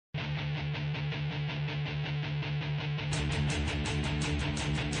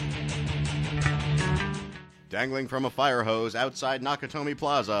Dangling from a fire hose outside Nakatomi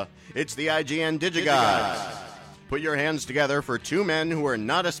Plaza, it's the IGN Digigods. Put your hands together for two men who are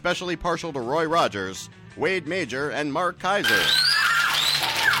not especially partial to Roy Rogers, Wade Major and Mark Kaiser.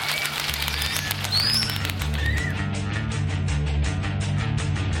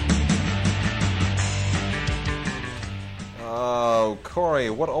 Oh, Corey,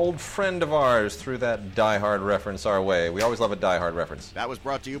 what old friend of ours threw that Die Hard reference our way? We always love a Die Hard reference. That was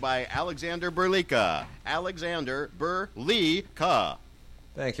brought to you by Alexander Berlika. Alexander Berlika.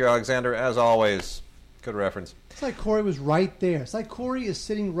 Thank you, Alexander, as always. Good reference. It's like Corey was right there. It's like Corey is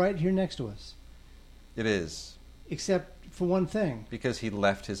sitting right here next to us. It is. Except for one thing. Because he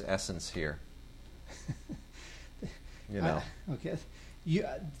left his essence here. You know. Okay.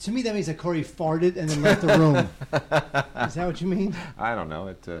 To me, that means that Corey farted and then left the room. Is that what you mean? I don't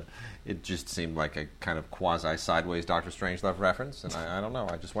know. It just seemed like a kind of quasi-sideways Doctor Strangelove reference, and I don't know.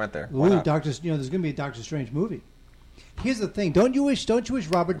 I just went there. Ooh, there's going to be a Doctor Strange movie. Here's the thing. Don't you wish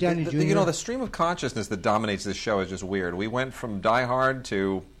Robert Downey Jr. You know, the stream of consciousness that dominates this show is just weird. We went from Die Hard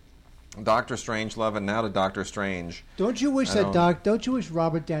to Doctor Strangelove and now to Doctor Strange. Don't you wish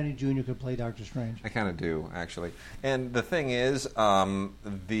Robert Downey Jr. could play Doctor Strange? I kind of do, actually. And the thing is,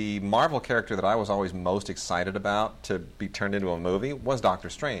 the Marvel character that I was always most excited about to be turned into a movie was Doctor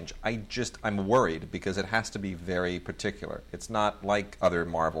Strange. I'm worried because it has to be very particular. It's not like other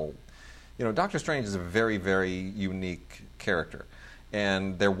Marvel. You know, Doctor Strange is a very, very unique character.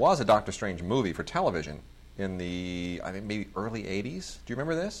 And there was a Doctor Strange movie for television in the, I think, maybe early 80s. Do you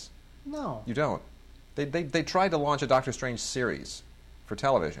remember this? No. You don't. They tried to launch a Doctor Strange series for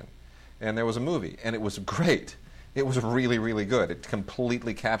television, and there was a movie, and it was great. It was really, really good. It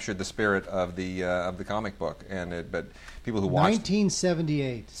completely captured the spirit of the comic book, but people who watched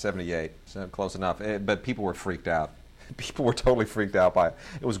 1978. 78, so close enough. But people were freaked out. People were totally freaked out by it.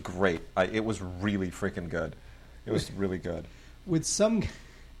 It was great. It was really freaking good. It was really good. With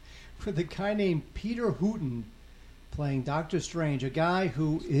a guy named Peter Hooton playing Doctor Strange, a guy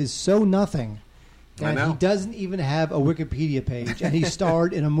who is so nothing that he doesn't even have a Wikipedia page, and he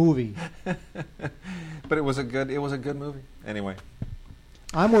starred in a movie. But it was a good movie. Anyway,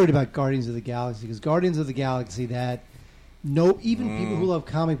 I'm worried about Guardians of the Galaxy because Guardians of the Galaxy people who love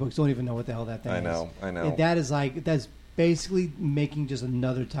comic books don't even know what the hell that thing is. I know. And that's basically making just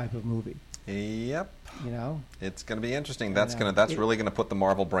another type of movie. Yep. You know, it's going to be interesting. That's really going to put the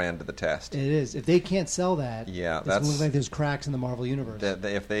Marvel brand to the test. It is. If they can't sell that, it's going to look like there's cracks in the Marvel universe.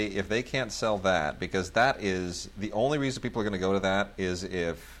 If they can't sell that, because that is the only reason people are going to go to that is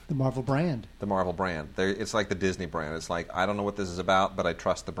if the Marvel brand. The Marvel brand. It's like the Disney brand. It's like, I don't know what this is about, but I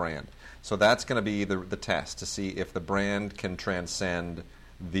trust the brand. So that's going to be the test to see if the brand can transcend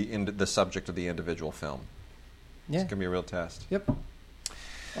the subject of the individual film. Yeah. It's going to be a real test. Yep.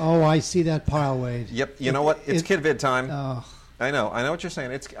 Oh, I see that pile, Wade. Yep. You know what? It's kid vid time. Oh. I know what you're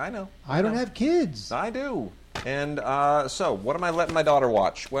saying. I know. I don't have kids. I do. And so, what am I letting my daughter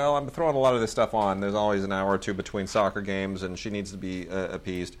watch? Well, I'm throwing a lot of this stuff on. There's always an hour or two between soccer games, and she needs to be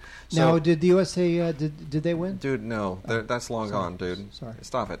appeased. So, now, did the USA did they win? Dude, no. That's long gone, dude. Sorry.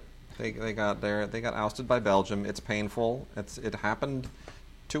 Stop it. They got ousted by Belgium. It's painful. It happened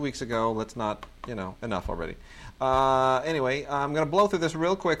 2 weeks ago. Let's not, enough already. Anyway, I'm going to blow through this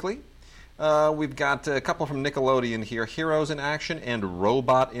real quickly. We've got a couple from Nickelodeon here. Heroes in Action and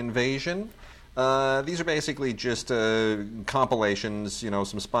Robot Invasion. These are basically just compilations, some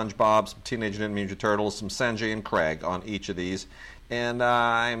SpongeBob, some Teenage Ninja Turtles, some Sanjay and Craig on each of these. And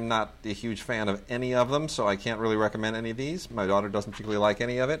I'm not a huge fan of any of them, so I can't really recommend any of these. My daughter doesn't particularly like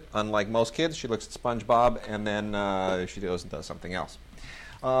any of it. Unlike most kids, she looks at SpongeBob and then she goes and does something else.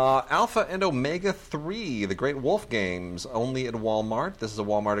 Alpha and Omega 3, The Great Wolf Games, only at Walmart. This is a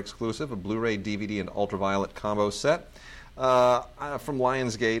Walmart exclusive, a Blu-ray, DVD, and ultraviolet combo set. From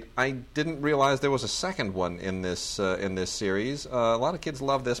Lionsgate. I didn't realize there was a second one in this series. A lot of kids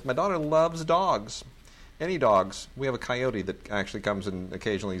love this. My daughter loves dogs. Any dogs. We have a coyote that actually comes and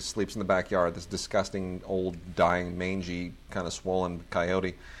occasionally sleeps in the backyard. This disgusting, old, dying, mangy, kind of swollen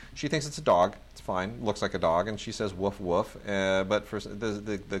coyote. She thinks it's a dog. It's fine. Looks like a dog, and she says woof woof. But for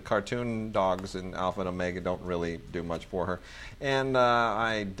the cartoon dogs in Alpha and Omega don't really do much for her. And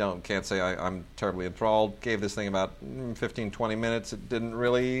I can't say I'm terribly enthralled. Gave this thing about 15, 20 minutes. It didn't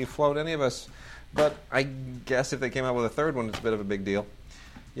really float any of us. But I guess if they came out with a third one, it's a bit of a big deal.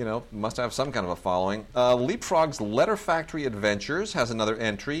 Must have some kind of a following. Leapfrog's Letter Factory Adventures has another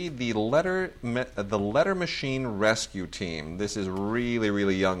entry. The Letter Machine Rescue Team. This is really,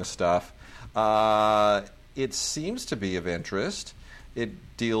 really young stuff. It seems to be of interest.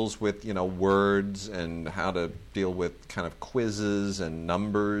 It deals with, words and how to deal with kind of quizzes and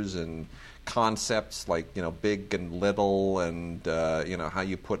numbers and concepts like, big and little and, how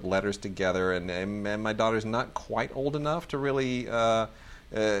you put letters together. And my daughter's not quite old enough to really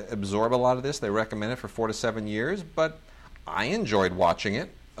absorb a lot of this. They recommend it for 4 to 7 years, but I enjoyed watching it.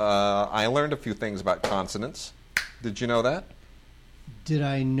 I learned a few things about consonants. Did you know that? Did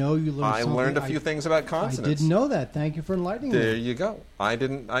I know you learned something? I learned a few things about consonants. I didn't know that. Thank you for enlightening me. There you go. I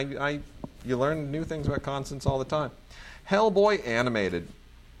didn't. You learn new things about consonants all the time. Hellboy animated.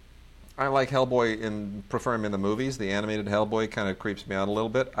 I like Hellboy prefer him in the movies. The animated Hellboy kind of creeps me out a little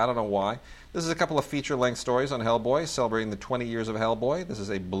bit. I don't know why. This is a couple of feature-length stories on Hellboy, celebrating the 20 years of Hellboy. This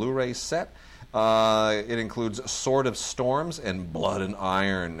is a Blu-ray set. It includes Sword of Storms and Blood and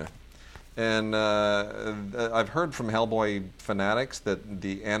Iron. And I've heard from Hellboy fanatics that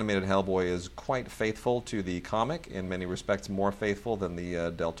the animated Hellboy is quite faithful to the comic, in many respects more faithful than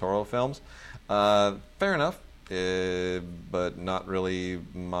the Del Toro films. Fair enough, but not really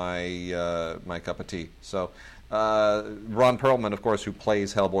my cup of tea. So Ron Perlman, of course, who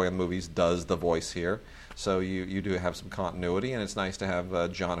plays Hellboy in the movies, does the voice here. So you do have some continuity, and it's nice to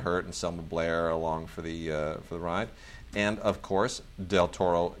have John Hurt and Selma Blair along for the ride. And, of course, Del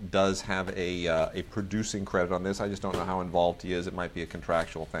Toro does have a producing credit on this. I just don't know how involved he is. It might be a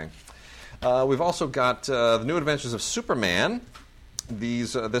contractual thing. We've also got The New Adventures of Superman.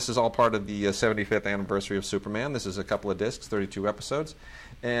 This is all part of the 75th anniversary of Superman. This is a couple of discs, 32 episodes.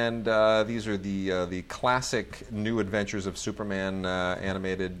 And these are the classic New Adventures of Superman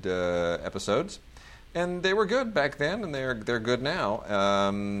animated episodes. And they were good back then, and they're good now.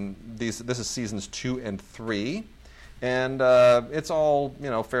 This is seasons 2 and 3. And it's all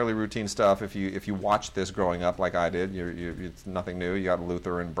fairly routine stuff. If you watched this growing up like I did, it's nothing new. You got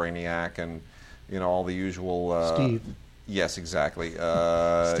Luther and Brainiac and all the usual. Steve. Yes, exactly. Steve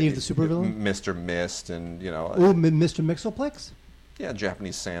the supervillain. Mr. Mist and Oh, Mr. Mixelplex. Yeah,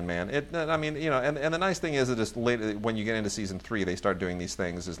 Japanese Sandman. And the nice thing is that just later, when you get into season 3, they start doing these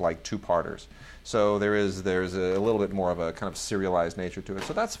things as like two-parters. So there's a little bit more of a kind of serialized nature to it.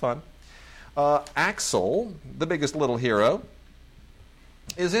 So that's fun. Axel, the biggest little hero,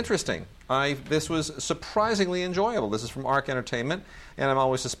 is interesting. This was surprisingly enjoyable. This is from Arc Entertainment, and I'm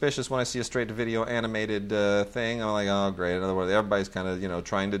always suspicious when I see a straight-to-video animated thing. I'm like, oh, great. In other words, everybody's kind of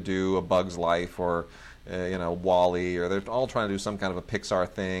trying to do A Bug's Life or Wall-E, or they're all trying to do some kind of a Pixar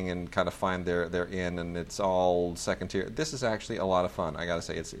thing and kind of find their in, and it's all second tier. This is actually a lot of fun. I got to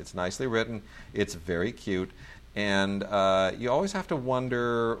say, it's nicely written. It's very cute. And you always have to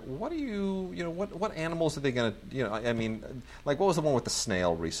wonder, what animals are they going to, like what was the one with the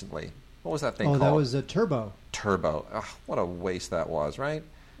snail recently? What was that thing called? Oh, that was a Turbo. Turbo. Ugh, what a waste that was, right?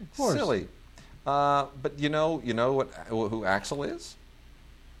 Of course. Silly. But you know who Axel is?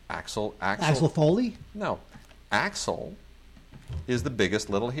 Axel Foley? No. Axel is the biggest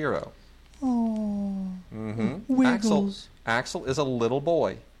little hero. Oh. Mm-hmm. Wiggles. Axel is a little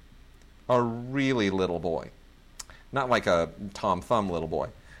boy. A really little boy. Not like a Tom Thumb little boy,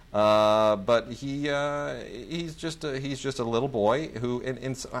 but he's just a little boy who.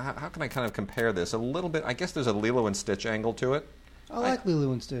 How can I kind of compare this a little bit? I guess there's a Lilo and Stitch angle to it. I like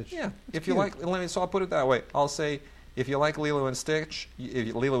Lilo and Stitch. Yeah, That's if you cute. like, so I'll put it that way. I'll say if you like Lilo and Stitch,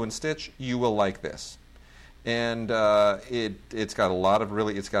 you will like this. And it's got a lot of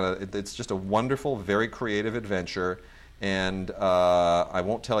really. It's just a wonderful, very creative adventure. And I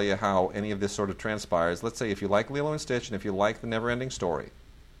won't tell you how any of this sort of transpires. Let's say if you like Lilo and Stitch and if you like The Never-Ending Story,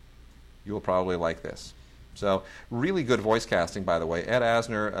 you will probably like this. So really good voice casting, by the way. Ed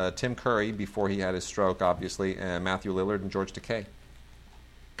Asner, Tim Curry, before he had his stroke, obviously, and Matthew Lillard and George Takei.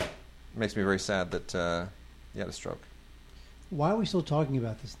 It makes me very sad that he had a stroke. Why are we still talking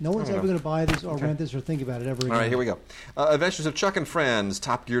about this? No one's ever going to buy this or rent this or think about it ever again. All right, here we go. Adventures of Chuck and Friends,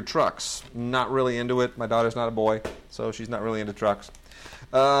 Top Gear Trucks. Not really into it. My daughter's not a boy, so she's not really into trucks.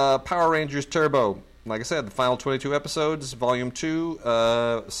 Power Rangers Turbo. Like I said, the final 22 episodes, Volume 2.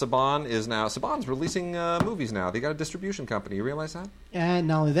 Saban's releasing movies now. They got a distribution company. You realize that? And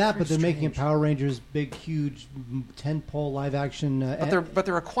not only that, but they're making Power Rangers big, huge, 10-pole live-action. But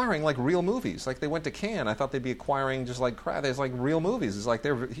they're acquiring like real movies. Like they went to Cannes. I thought they'd be acquiring just like crap. There's like real movies. It's like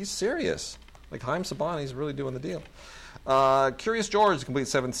he's serious. Like Haim Saban, he's really doing the deal. Curious George, the complete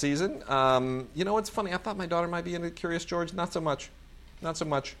 7th season. It's funny. I thought my daughter might be into Curious George. Not so much. Not so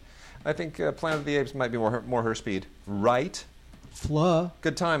much. I think Planet of the Apes might be more her speed. Right? Fluh.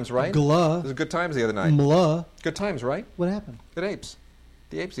 Good times, right? Gluh. It was good times the other night. Mluh. Good times, right? What happened? Good apes.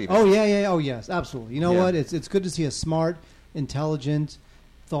 The apes eating. Oh, yeah. Oh, yes. Absolutely. You know what? It's good to see a smart, intelligent,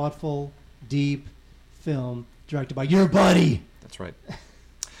 thoughtful, deep film directed by your buddy, That's right.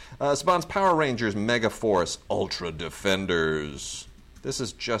 Saban's Power Rangers Mega Force Ultra Defenders. This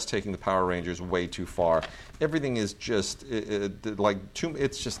is just taking the Power Rangers way too far. Everything is just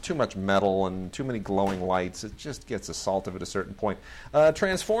it's just too much metal and too many glowing lights. It just gets assaultive at a certain point.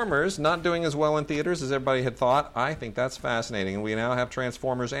 Transformers not doing as well in theaters as everybody had thought. I think that's fascinating. And we now have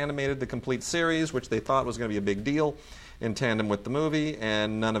Transformers Animated, the complete series, which they thought was going to be a big deal in tandem with the movie,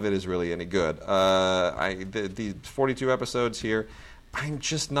 and none of it is really any good. The 42 episodes here, I'm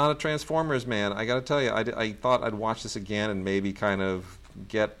just not a Transformers man. I got to tell you, I thought I'd watch this again and maybe kind of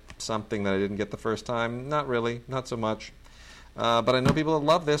get something that I didn't get the first time. Not really, not so much. But I know people that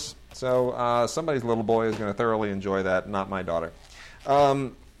love this, so somebody's little boy is going to thoroughly enjoy that, not my daughter.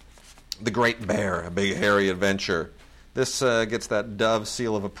 The Great Bear, a big hairy adventure. This gets that Dove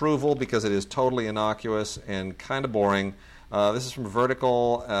seal of approval because it is totally innocuous and kind of boring. This is from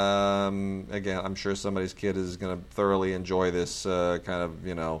Vertical. Again, I'm sure somebody's kid is going to thoroughly enjoy this kind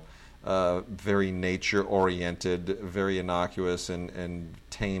of, very nature-oriented, very innocuous and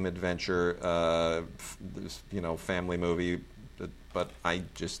tame adventure, family movie. But I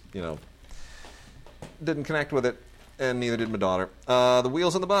just, didn't connect with it, and neither did my daughter. The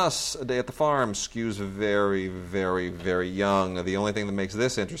Wheels on the Bus, A Day at the Farm, skews very, very, very young. The only thing that makes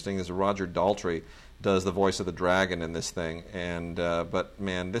this interesting is Roger Daltrey does the voice of the dragon in this thing, and but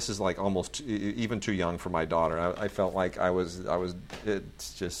man, this is like almost even too young for my daughter. I felt like I was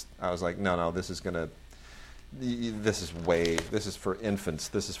like, no, this is for infants.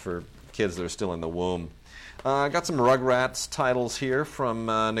 This is for kids that are still in the womb. I got some Rugrats titles here from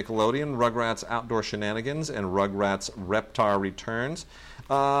Nickelodeon: Rugrats Outdoor Shenanigans and Rugrats Reptar Returns.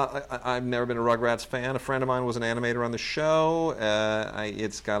 I've never been a Rugrats fan. A friend of mine was an animator on the show.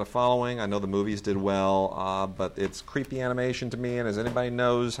 It's got a following. I know the movies did well, but it's creepy animation to me, and as anybody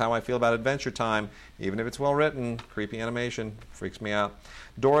knows how I feel about Adventure Time, even if it's well written, creepy animation freaks me out.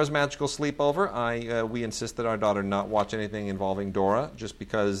 Dora's Magical Sleepover. We insist that our daughter not watch anything involving Dora, just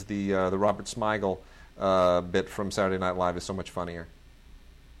because the Robert Smigel bit from Saturday Night Live is so much funnier.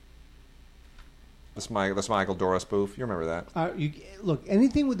 The Smigel Dora spoof. You remember that? Look,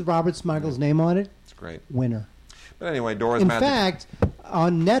 anything with Robert Smigel's name on it, it's great. Winner. But anyway, Dora's In Magic. fact,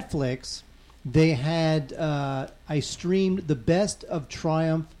 on Netflix, they had I streamed the best of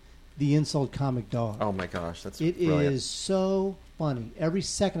Triumph, the Insult Comic Dog. Oh my gosh, that's it brilliant. is so funny. Every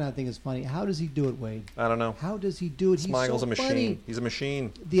second I think is funny. How does he do it, Wade? I don't know. How does he do it? Smigel's He's so a machine. funny. He's a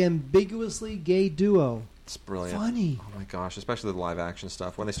machine. The ambiguously gay duo. It's brilliant. Funny. Oh my gosh, especially the live action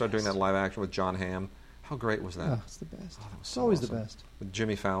stuff. When they started doing that live action with John Hamm, how great was that? Oh, it's the best. Oh, that was It's so always awesome. the best. With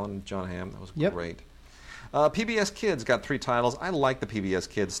Jimmy Fallon and John Hamm, that was Yep. great. PBS Kids got 3 titles. I like the PBS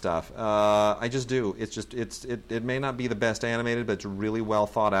Kids stuff. I just do. It may not be the best animated, but it's really well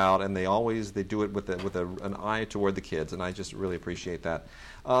thought out, and they do it with an eye toward the kids, and I just really appreciate that.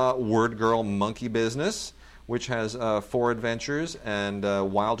 Word Girl Monkey Business, which has 4 adventures, and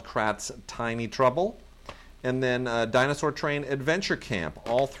Wild Kratts Tiny Trouble. And then Dinosaur Train Adventure Camp.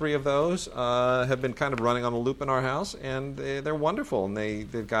 All 3 of those have been kind of running on the loop in our house, and they're wonderful. And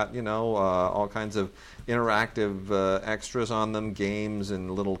they've got all kinds of interactive extras on them, games and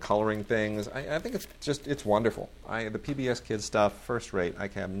little coloring things. I think it's wonderful. The PBS Kids stuff, first rate. I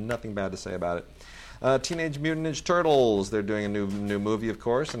have nothing bad to say about it. Teenage Mutant Ninja Turtles. They're doing a new movie, of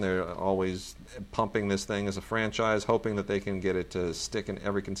course, and they're always pumping this thing as a franchise, hoping that they can get it to stick in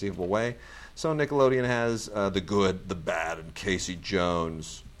every conceivable way. So Nickelodeon has The Good, The Bad, and Casey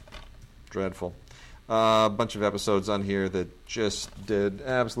Jones. Dreadful. A bunch of episodes on here that just did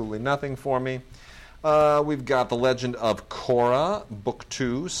absolutely nothing for me. We've got The Legend of Korra, Book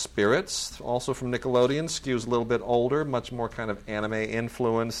 2, Spirits, also from Nickelodeon. Skews a little bit older, much more kind of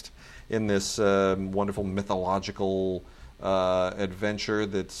anime-influenced in this wonderful mythological adventure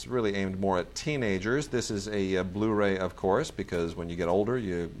that's really aimed more at teenagers. This is a Blu-ray, of course, because when you get older,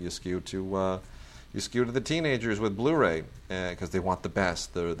 you skew to the teenagers with Blu-ray because they want the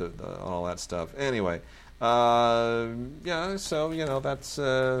best, all that stuff. Anyway, so that's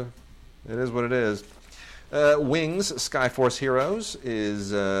it is what it is. Wings, Skyforce Heroes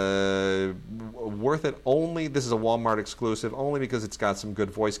is worth it only. This is a Walmart exclusive only because it's got some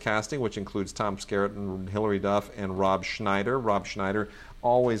good voice casting, which includes Tom Skerritt and Hilary Duff and Rob Schneider. Rob Schneider,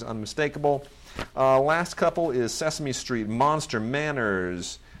 always unmistakable. Last couple is Sesame Street Monster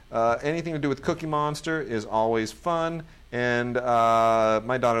Manners. Anything to do with Cookie Monster is always fun, and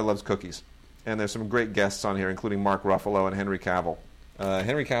my daughter loves cookies. And there's some great guests on here, including Mark Ruffalo and Henry Cavill.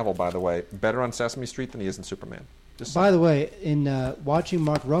 Henry Cavill, by the way, better on Sesame Street than he is in Superman. By the way, in watching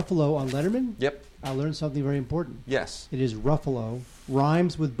Mark Ruffalo on Letterman, yep, I learned something very important. Yes. It is Ruffalo,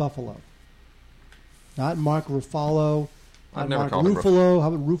 rhymes with buffalo. Not Mark Ruffalo, I've never Mark called him Ruffalo. How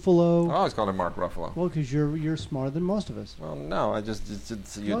about Ruffalo? I always called him Mark Ruffalo. Well, because you're smarter than most of us. Well, no,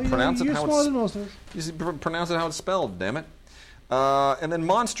 you Well, pronounce it you're how smarter than it's most of us. pronounce it how it's spelled. Damn it. And then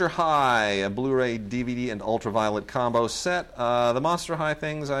Monster High, a Blu-ray, DVD, and ultraviolet combo set. The Monster High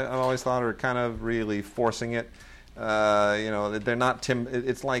things I've always thought are kind of really forcing it. They're not Tim.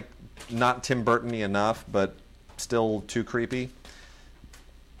 It's like not Tim Burton-y enough, but still too creepy.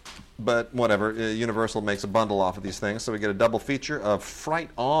 But whatever, Universal makes a bundle off of these things, so we get a double feature of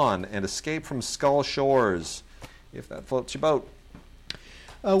Fright On and Escape from Skull Shores, if that floats your boat.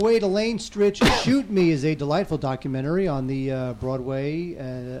 Wade, Elaine Stritch, Shoot Me is a delightful documentary on the Broadway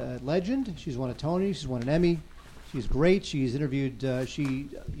legend. She's won a Tony, she's won an Emmy. She's great. She's interviewed, you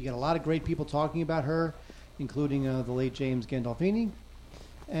got a lot of great people talking about her, including the late James Gandolfini.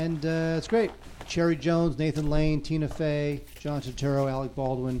 And it's great. Cherry Jones, Nathan Lane, Tina Fey, John Turturro, Alec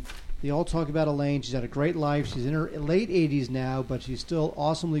Baldwin. They all talk about Elaine. She's had a great life. She's in her late 80s now, but she's still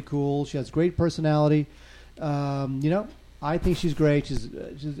awesomely cool. She has great personality. I think she's great. Here's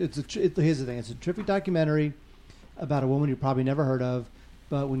the thing. It's a terrific documentary about a woman you probably never heard of,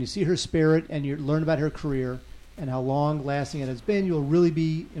 but when you see her spirit and you learn about her career and how long-lasting it has been, you'll really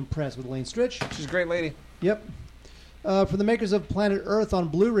be impressed with Elaine Stritch. She's a great lady. Yep. For the makers of Planet Earth on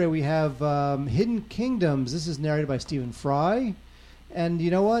Blu-ray, we have Hidden Kingdoms. This is narrated by Stephen Fry. And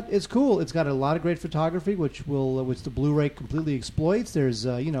you know what? It's cool. It's got a lot of great photography, which the Blu-ray completely exploits. There's,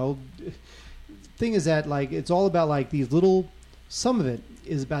 thing is that it's all about these little. Some of it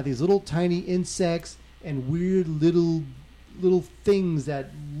is about these little tiny insects and weird little things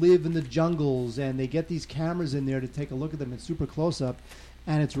that live in the jungles, and they get these cameras in there to take a look at them in super close up,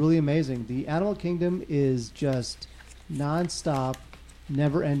 and it's really amazing. The Animal Kingdom is just non-stop,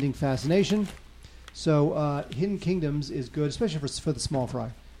 never-ending fascination. So Hidden Kingdoms is good, especially for the small fry.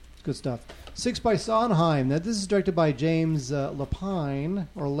 It's good stuff. 6 by Sondheim. Now, this is directed by James Lapine,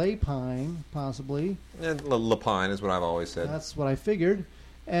 or Lapine, possibly. Yeah, Lapine is what I've always said. That's what I figured.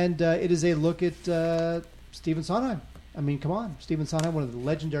 And it is a look at Stephen Sondheim. I mean, come on. Stephen Sondheim, one of the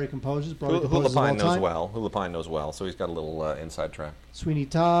legendary composers. Who Lapine knows well. Who Lapine knows well, so he's got a little inside track. Sweeney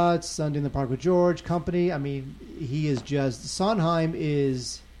Todd, Sunday in the Park with George, Company. I mean, he is just... Sondheim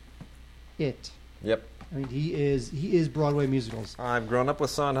is it. Yep. I mean, he is Broadway musicals. I've grown up with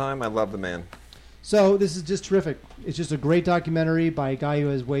Sondheim. I love the man. So this is just terrific. It's just a great documentary by a guy who,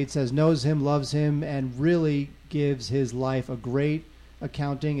 as Wade says, knows him, loves him, and really gives his life a great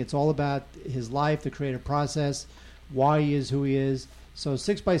accounting. It's all about his life, the creative process, why he is who he is. So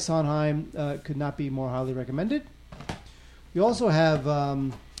 6 by Sondheim could not be more highly recommended. We also have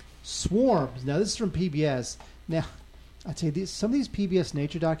Swarms. Now, this is from PBS. Now, I'd say some of these PBS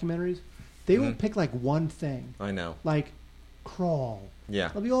nature documentaries, they will pick one thing. I know. Like crawl. Yeah.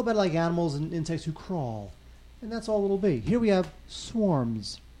 It'll be all about animals and insects who crawl. And that's all it'll be. Here we have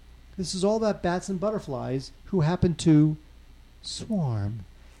Swarms. This is all about bats and butterflies who happen to swarm.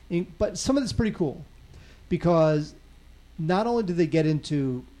 But some of it's pretty cool because not only do they get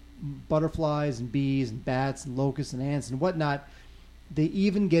into butterflies and bees and bats and locusts and ants and whatnot, they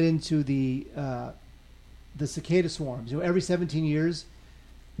even get into the cicada swarms. Every 17 years,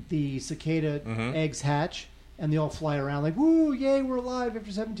 the cicada eggs hatch, and they all fly around like, woo, yay, we're alive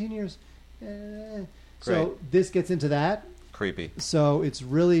after 17 years. So this gets into that. Creepy. So it's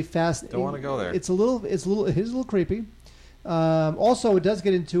really fascinating. Don't want to go there. It is a little creepy. Also, it does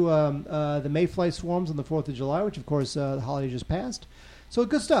get into the mayfly swarms on the 4th of July, which, of course, the holiday just passed. So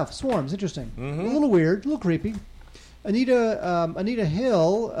good stuff. Swarms, interesting. A little weird, a little creepy. Anita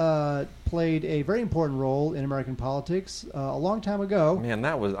Hill played a very important role in American politics a long time ago. Man,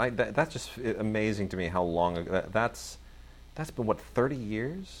 that's just amazing to me how long ago. That's been, 30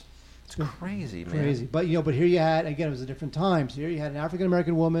 years? It's crazy, man. Crazy. But here you had, again, it was a different time. So here you had an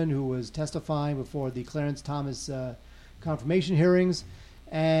African-American woman who was testifying before the Clarence Thomas confirmation hearings,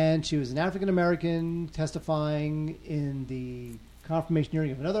 and she was an African-American testifying in the confirmation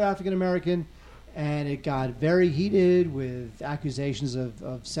hearing of another African-American, and it got very heated with accusations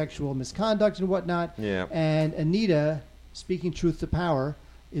of sexual misconduct and whatnot. Yeah. And Anita, speaking truth to power,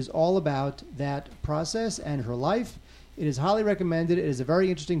 is all about that process and her life. It is highly recommended. It is a very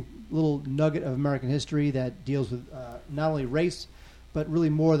interesting little nugget of American history that deals with not only race, but really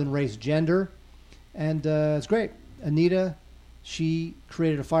more than race, gender. And it's great. Anita, she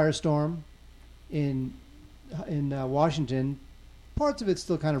created a firestorm in Washington. Parts of it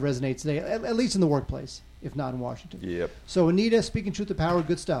still kind of resonates today, at least in the workplace, if not in Washington. Yep. So Anita, speaking truth to power,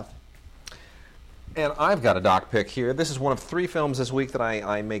 good stuff. And I've got a doc pick here. This is one of 3 films this week that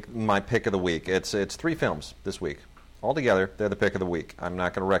I make my pick of the week. It's 3 films this week. Altogether, they're the pick of the week. I'm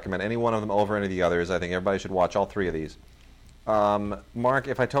not going to recommend any one of them over any of the others. I think everybody should watch all 3 of these. Mark,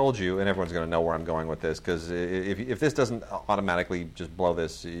 if I told you, and everyone's going to know where I'm going with this, because if this doesn't automatically just blow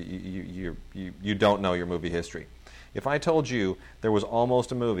this, you don't know your movie history. If I told you there was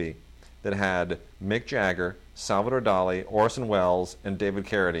almost a movie that had Mick Jagger, Salvador Dali, Orson Welles, and David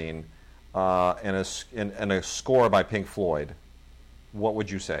Carradine, and a score by Pink Floyd, what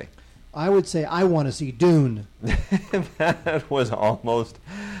would you say? I would say I want to see Dune. That was almost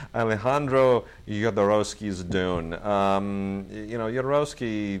Alejandro Jodorowsky's Dune.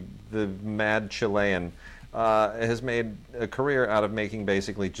 Jodorowsky, the mad Chilean, has made a career out of making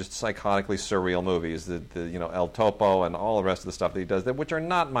basically just psychotically surreal movies. El Topo and all the rest of the stuff that he does, which are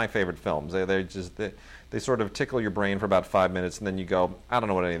not my favorite films. They sort of tickle your brain for about 5 minutes, and then you go, I don't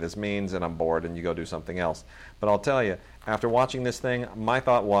know what any of this means, and I'm bored, and you go do something else. But I'll tell you, after watching this thing, my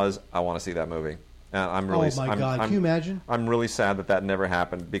thought was, I want to see that movie. And God, can you imagine? I'm really sad that never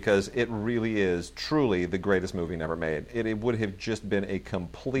happened, because it really is truly the greatest movie never made. It would have just been a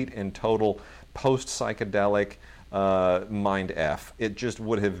complete and total post-psychedelic mind F. It just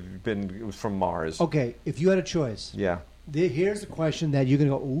would have been from Mars. Okay, if you had a choice. Yeah. Here's the question that you're going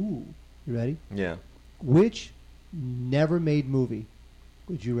to go, ooh, you ready? Yeah. Which never-made movie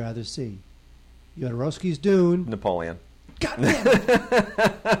would you rather see? Jodorowsky's Dune. Napoleon. God damn it!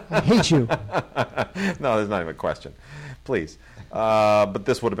 I hate you. No, there's not even a question. Please. But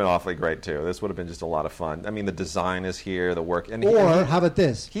this would have been awfully great, too. This would have been just a lot of fun. I mean, the design is here, the work. How about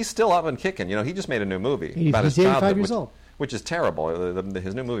this? He's still up and kicking. He just made a new movie about his childhood. 85 years old. Which is terrible.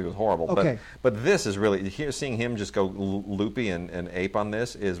 His new movie was horrible. Okay. But this is really, seeing him just go loopy and ape on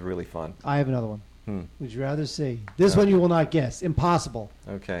this is really fun. I have another one. Would you rather see? This one you will not guess. Impossible.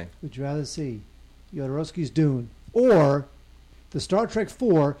 Okay. Would you rather see Jodorowsky's Dune or the Star Trek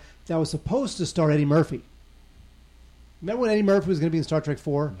IV that was supposed to star Eddie Murphy? Remember when Eddie Murphy was going to be in Star Trek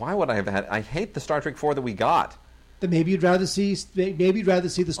IV? Why would I have had? I hate the Star Trek IV that we got. Then maybe you'd rather see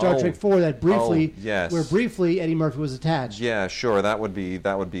the Star Trek IV that briefly, where briefly Eddie Murphy was attached. Yeah, sure. That would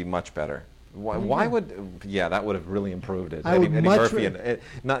be much better. Why would? Yeah, that would have really improved it. Eddie Murphy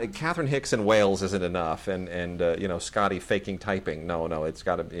and Catherine Hicks in Wales isn't enough, and Scotty faking typing. No, it's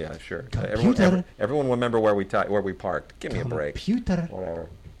got to. Yeah, sure. Everyone remember where we parked. Give me a break. Computer. Whatever.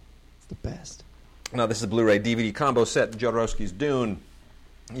 It's the best. No, this is a Blu-ray DVD combo set. Jodorowsky's Dune.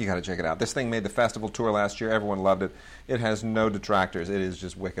 You got to check it out. This thing made the festival tour last year. Everyone loved it. It has no detractors. It is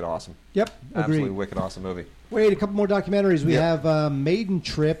just wicked awesome. Yep, absolutely agreed. Wicked awesome movie. Wait, a couple more documentaries. We have Maiden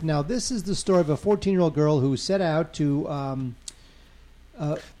Trip. Now, this is the story of a 14-year-old girl who set out to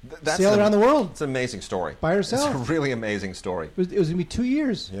sail around the world. It's an amazing story. By herself. It's a really amazing story. It was going to be 2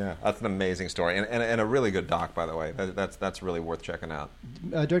 years. Yeah, that's an amazing story. And a really good doc, by the way. That's really worth checking out.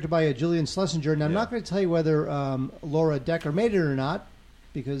 Directed by Gillian Schlesinger. Now, I'm not going to tell you whether Laura Decker made it or not,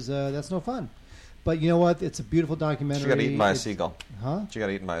 because that's no fun. But you know what? It's a beautiful documentary. She got eaten by a seagull. Huh? She got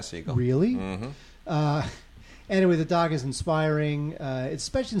eaten by a seagull. Really? Mm-hmm. Anyway, the doc is inspiring. It's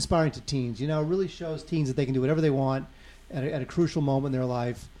especially inspiring to teens. It really shows teens that they can do whatever they want at a crucial moment in their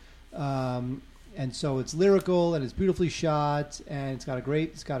life. And so it's lyrical and it's beautifully shot and it's got a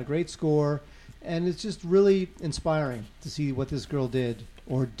great score, and it's just really inspiring to see what this girl did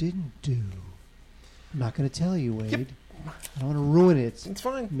or didn't do. I'm not going to tell you, Wade. Yep. I don't want to ruin it. It's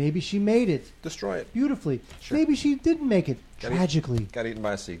fine. Maybe she made it. Destroy it. Beautifully. Sure. Maybe she didn't make it. Tragically. Got eaten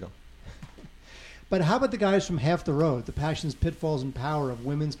by a seagull. But how about the guys from Half the Road? The Passions, Pitfalls, and Power of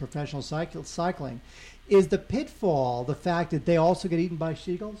Women's Professional Cycling. Is the pitfall the fact that they also get eaten by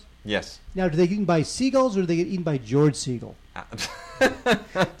seagulls? Yes. Now, do they get eaten by seagulls or do they get eaten by George Segal? Do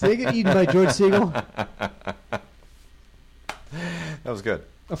they get eaten by George Segal? That was good.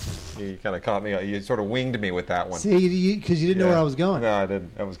 You kind of caught me. You sort of winged me with that one. See, because you didn't know where I was going. No, I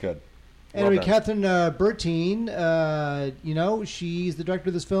didn't. That was good. Anyway, Catherine Bertine, she's the director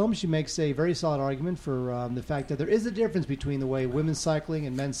of this film. She makes a very solid argument for the fact that there is a difference between the way women's cycling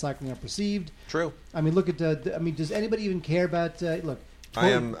and men's cycling are perceived. True. I mean, look at. Does anybody even care about?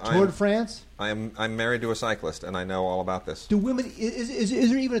 Tour de France. I'm married to a cyclist, and I know all about this. Do women? Is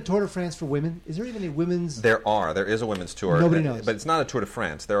there even a Tour de France for women? Is there even a women's? There is a women's tour. Nobody knows, but it's not a Tour de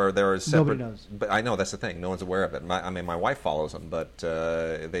France. There are separate. Nobody knows. But I know that's the thing. No one's aware of it. My wife follows them, but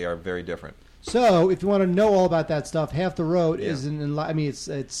they are very different. So, if you want to know all about that stuff, Half the Road is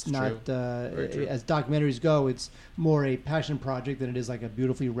it's not as documentaries go. It's more a passion project than it is like a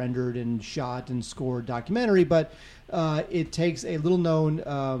beautifully rendered and shot and scored documentary. But it takes a little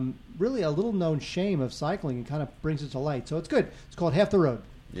known shame of cycling and kind of brings it to light. So it's good. It's called Half the Road.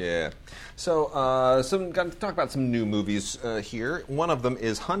 Yeah. So, got to talk about some new movies here. One of them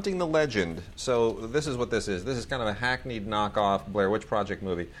is Hunting the Legend. So this is what this is. This is kind of a hackneyed knockoff Blair Witch Project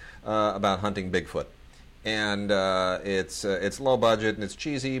movie about hunting Bigfoot. And it's low budget and it's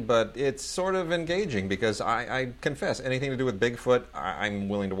cheesy, but it's sort of engaging because I confess, anything to do with Bigfoot, I'm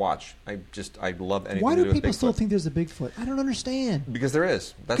willing to watch. I love anything Why to do with Bigfoot. Why do people still think there's a Bigfoot? I don't understand. Because there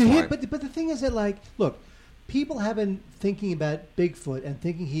is. That's why. But the thing is that, like, look, people have been thinking about Bigfoot and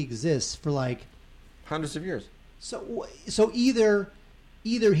thinking he exists for, like... hundreds of years. So either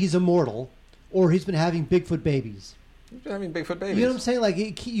he's immortal or he's been having Bigfoot babies. He's been having Bigfoot babies. You know what I'm saying?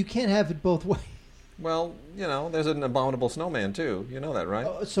 Like, you can't have it both ways. Well, there's an abominable snowman, too. You know that,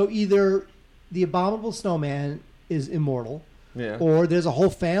 right? So either the abominable snowman is immortal, yeah, or there's a whole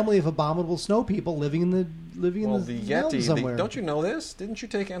family of abominable snow people living in the Yeti somewhere. Don't you know this? Didn't you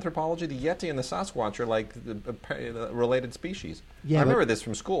take anthropology? The Yeti and the Sasquatch are like the related species. Yeah, I remember this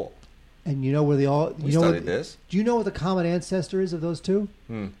from school. And you know where they all... We studied this. Do you know what the common ancestor is of those two?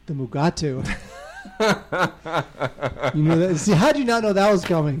 The Mugatu. You know that? See, how did you not know that was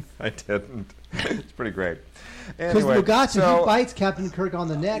coming? I didn't. It's pretty great. Because anyway, Mugatu, he bites Captain Kirk on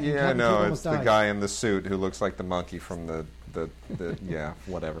the neck. Yeah, and no, Kirk it's the guy in the suit who looks like the monkey from the yeah,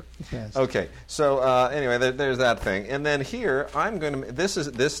 whatever. Okay, so anyway, there's that thing, and then here I'm going to. This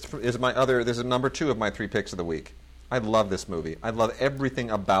is my other. This is number 2 of my 3 picks of the week. I love this movie. I love everything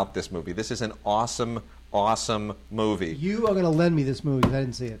about this movie. This is an awesome movie. You are going to lend me this movie because I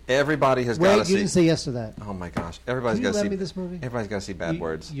didn't see it. Everybody has got to see. You didn't say yes to that. Oh my gosh! Everybody's got to see. Lend me this movie. Everybody's got to see Bad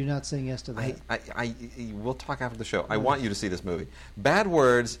Words. You're not saying yes to that. We'll talk after the show. I want you to see this movie. Bad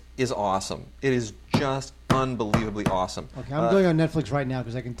Words is awesome. It is just unbelievably awesome. Okay, I'm going on Netflix right now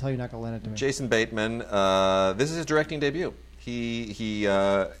because I can tell you're not going to lend it to me. Jason Bateman. This is his directing debut. He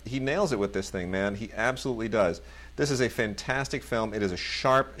nails it with this thing, man. He absolutely does. This is a fantastic film. It is a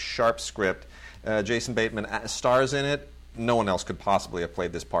sharp script. Jason Bateman stars in it. No one else could possibly have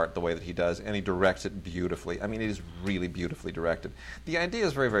played this part the way that he does, and he directs it beautifully. I mean, it is really beautifully directed. The idea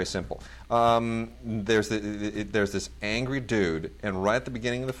is very, very simple. There's this angry dude, and right at the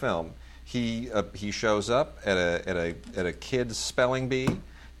beginning of the film, he shows up at a kid's spelling bee,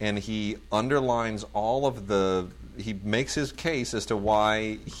 and he underlines all of the. He makes his case as to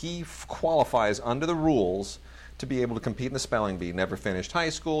why he qualifies under the rules to be able to compete in the spelling bee. Never finished high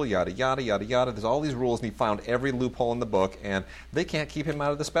school, yada, yada, yada, yada. There's all these rules, and he found every loophole in the book, and they can't keep him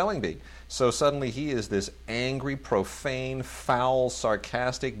out of the spelling bee. So suddenly he is this angry, profane, foul,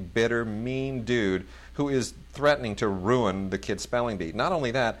 sarcastic, bitter, mean dude who is threatening to ruin the kid's spelling bee. Not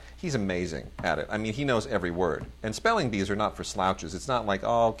only that, he's amazing at it. I mean, he knows every word. And spelling bees are not for slouches. It's not like,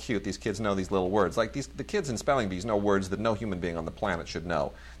 oh, cute, these kids know these little words. Like, the kids in spelling bees know words that no human being on the planet should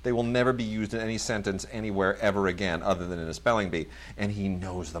know. They will never be used in any sentence anywhere ever again other than in a spelling bee. And he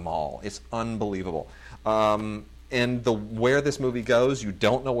knows them all. It's unbelievable. And where this movie goes, you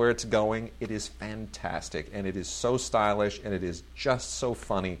don't know where it's going. It is fantastic, and it is so stylish, and it is just so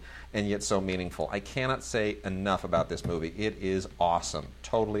funny, and yet so meaningful. I cannot say enough about this movie. It is awesome,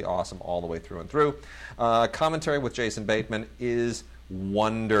 totally awesome all the way through and through. Commentary with Jason Bateman is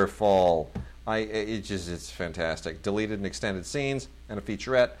wonderful. It's fantastic. Deleted and extended scenes and a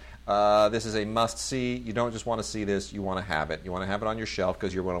featurette. This is a must-see. You don't just want to see this, you want to have it. You want to have it on your shelf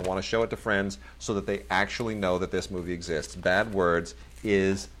because you're going to want to show it to friends so that they actually know that this movie exists. Bad Words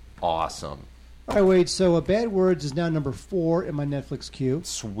is awesome. All right, wait, so Bad Words is now number 4 in my Netflix queue.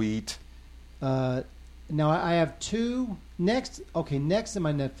 Sweet. Now I have 2. Next in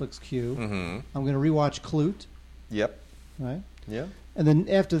my Netflix queue, I'm going to rewatch Clute. Yep. Right? Yeah. And then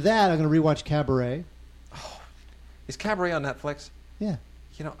after that, I'm going to rewatch Cabaret. Oh, is Cabaret on Netflix? Yeah.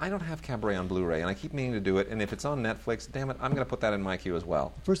 You know, I don't have Cabaret on Blu-ray, and I keep meaning to do it, and if it's on Netflix, damn it, I'm going to put that in my queue as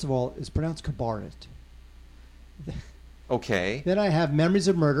well. First of all, it's pronounced Cabaret. Okay. Then I have Memories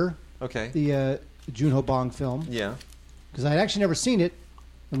of Murder. Okay. The Junho Bong film. Yeah. Because I'd actually never seen it,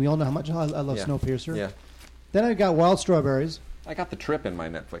 and we all know how much I love Snowpiercer. Yeah. Then I got Wild Strawberries. I got The Trip in my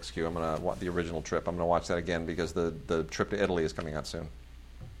Netflix queue. I'm going to watch the original Trip. I'm going to watch that again because the trip to Italy is coming out soon.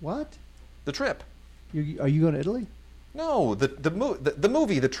 What? The Trip. Are you going to Italy? No, the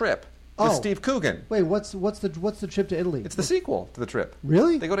movie, The Trip, with Steve Coogan. Wait, what's the trip to Italy? It's the sequel to The Trip.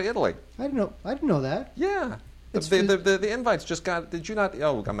 Really? They go to Italy. I didn't know that. Yeah. The invites just got. Did you not?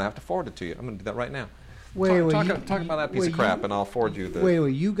 Oh, I'm gonna have to forward it to you. I'm gonna do that right now. Talk about that piece of crap, and I'll forward you the.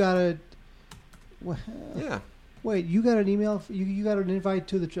 Wait, you got a. Yeah. Wait, you got an email? You got an invite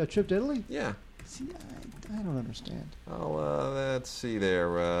to the trip to Italy? Yeah. See, I don't understand. Oh, let's see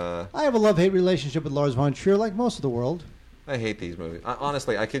there. I have a love-hate relationship with Lars von Trier, like most of the world. I hate these movies.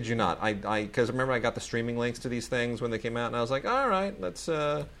 Honestly, I kid you not. Because remember I got the streaming links to these things when they came out, and I was like, all right, let's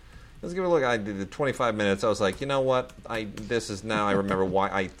Let's give it a look. I did the 25 minutes. I was like, you know what? I remember why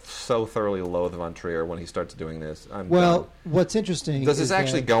I so thoroughly loathe Von Trier when he starts doing this. What's interesting? Does this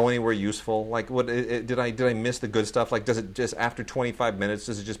actually go anywhere useful? Like, what did I miss the good stuff? Like, does it just after 25 minutes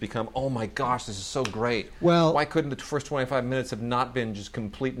does it just become, oh my gosh, this is so great? Well, why couldn't the first 25 minutes have not been just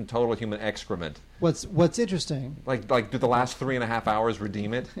complete and total human excrement? What's interesting? Like, do the last 3.5 hours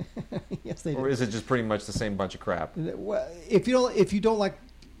redeem it? Yes, they do. Or is it just pretty much the same bunch of crap? Well, if you don't like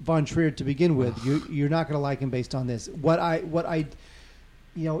Von Trier to begin with, you're not going to like him based on this. God,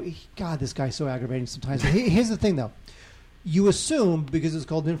 this guy's so aggravating sometimes. Here's the thing, though. You assume, because it's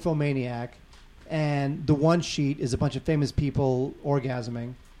called Nymphomaniac, and the one sheet is a bunch of famous people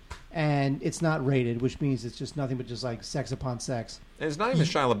orgasming, and it's not rated, which means it's just nothing but just like sex upon sex. And it's not even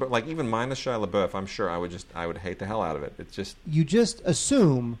Shia LaBeouf. Like, even minus Shia LaBeouf, I'm sure I would hate the hell out of it. It's just... You just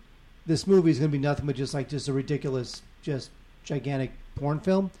assume this movie is going to be nothing but just a ridiculous, just gigantic porn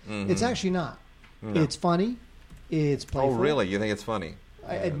film. Mm-hmm. It's actually not. No. It's funny. It's playful. Oh, really? You think it's funny?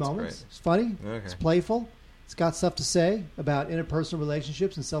 At moments. Great. It's funny. Okay. It's playful. It's got stuff to say about interpersonal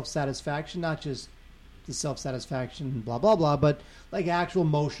relationships and self-satisfaction, not just the self-satisfaction and blah, blah, blah, but like actual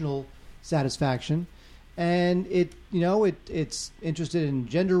emotional satisfaction. And it's interested in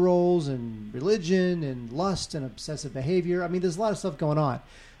gender roles and religion and lust and obsessive behavior. I mean, there's a lot of stuff going on.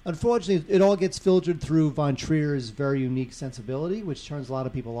 Unfortunately, it all gets filtered through Von Trier's very unique sensibility, which turns a lot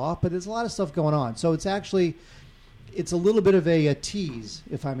of people off. But there's a lot of stuff going on. So it's a little bit of a tease,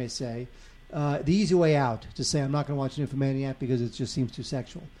 if I may say. The easy way out to say I'm not going to watch Nymphomaniac because it just seems too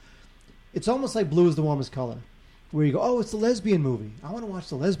sexual. It's almost like Blue is the Warmest Color, where you go, oh, it's the lesbian movie. I want to watch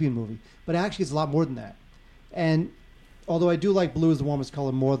the lesbian movie. But actually, it's a lot more than that. And although I do like Blue is the Warmest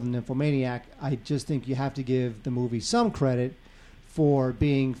Color more than Nymphomaniac, I just think you have to give the movie some credit for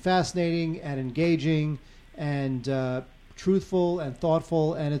being fascinating and engaging and truthful and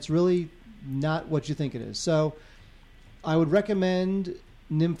thoughtful, and it's really not what you think it is. So I would recommend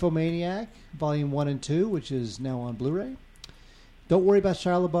Nymphomaniac, Volume 1 and 2, which is now on Blu-ray. Don't worry about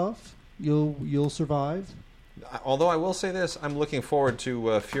Shia LaBeouf. You'll survive. Although I will say this, I'm looking forward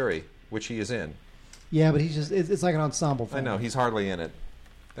to Fury, which he is in. Yeah, but it's like an ensemble film. I know, he's hardly in it.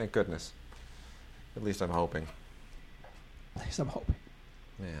 Thank goodness. At least I'm hoping. I'm hoping.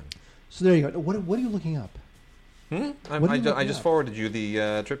 Man. So there you go. What are you looking up? I just forwarded you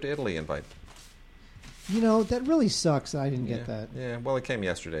the trip to Italy invite. That really sucks. I didn't get that. Yeah, well, it came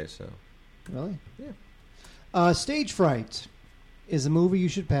yesterday, so. Really? Yeah. Stage Fright is a movie you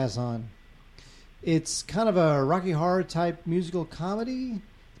should pass on. It's kind of a Rocky Horror type musical comedy.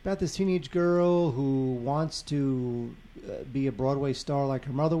 It's about this teenage girl who wants to be a Broadway star like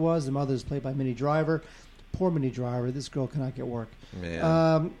her mother was. The mother is played by Minnie Driver. Poor Minnie Driver. This girl cannot get work.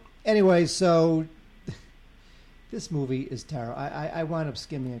 Man. Anyway, so this movie is terrible. I wound up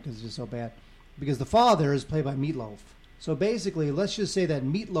skimming it because it's just so bad. Because the father is played by Meatloaf. So basically, let's just say that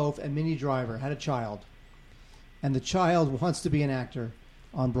Meatloaf and Minnie Driver had a child. And the child wants to be an actor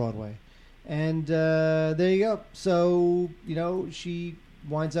on Broadway. And there you go. So, she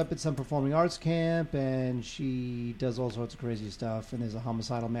winds up at some performing arts camp, and she does all sorts of crazy stuff. And there's a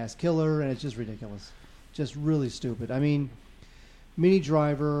homicidal mass killer, and it's just ridiculous. Just really stupid. I mean, Minnie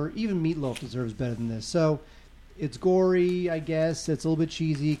Driver, even Meatloaf deserves better than this. So it's gory, I guess. It's a little bit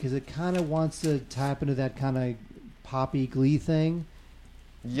cheesy because it kind of wants to tap into that kind of poppy Glee thing.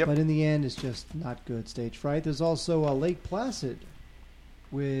 Yep. But in the end, it's just not good. Stage Fright. There's also Lake Placid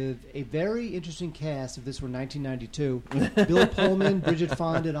with a very interesting cast. If this were 1992, Bill Pullman, Bridget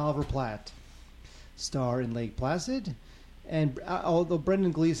Fonda, and Oliver Platt star in Lake Placid. And although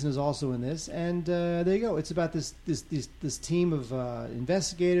Brendan Gleeson is also in this, and there you go. It's about this team of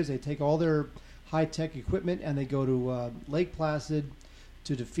investigators. They take all their high-tech equipment and they go to Lake Placid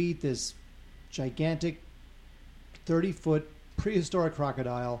to defeat this gigantic 30-foot prehistoric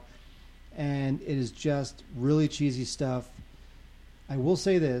crocodile, and it is just really cheesy stuff. I will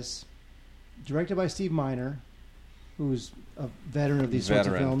say this: directed by Steve Miner, who's a veteran of these sorts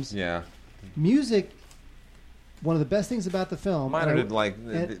of films. Yeah. Music. One of the best things about the film. Miner did one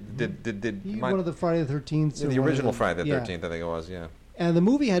of the Friday the 13th. The original Friday the 13th, I think it was. Yeah. And the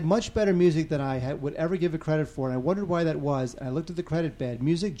movie had much better music than I would ever give it credit for, and I wondered why that was. And I looked at the credit bed.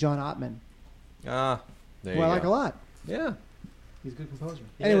 Music, John Ottman. There you go. I like a lot. Yeah. He's a good composer.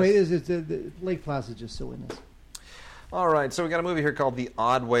 Anyway, the Lake Placid is just silliness. All right, so we got a movie here called The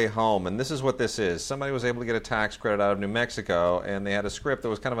Odd Way Home, and this is what this is. Somebody was able to get a tax credit out of New Mexico, and they had a script that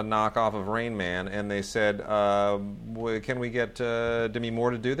was kind of a knockoff of Rain Man, and they said, can we get Demi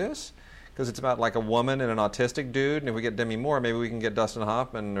Moore to do this? Because it's about like a woman and an autistic dude, and if we get Demi Moore, maybe we can get Dustin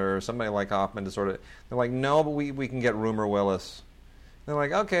Hoffman or somebody like Hoffman to sort of... They're like, no, but we can get Rumor Willis. They're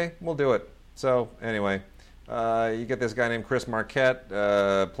like, okay, we'll do it. So anyway, you get this guy named Chris Marquette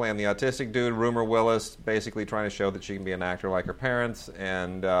playing the autistic dude, Rumor Willis, basically trying to show that she can be an actor like her parents,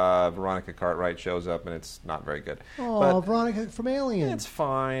 and Veronica Cartwright shows up, and it's not very good. Oh, Veronica from Alien. It's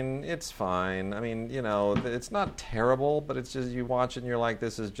fine. It's fine. I mean, it's not terrible, but it's just you watch it and you're like,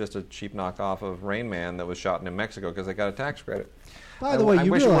 this is just a cheap knockoff of Rain Man that was shot in New Mexico because they got a tax credit. By the way, I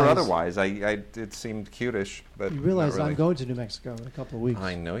wish it were otherwise. It seemed cutish, but you realize not really. I'm going to New Mexico in a couple of weeks.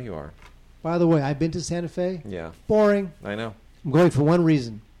 I know you are. By the way, I've been to Santa Fe. Yeah. Boring. I know. I'm going for one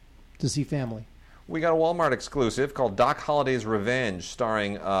reason, to see family. We got a Walmart exclusive called Doc Holliday's Revenge,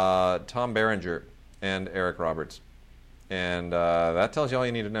 starring Tom Berenger and Eric Roberts. And that tells you all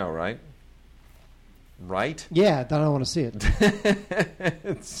you need to know, right? Right? Yeah, then I don't want to see it.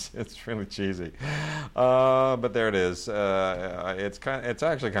 It's really cheesy, but there it is. It's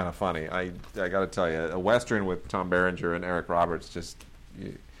actually kind of funny. I got to tell you, a Western with Tom Berenger and Eric Roberts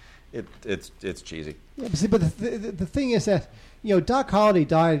it's cheesy. Yeah, but the thing is that Doc Holliday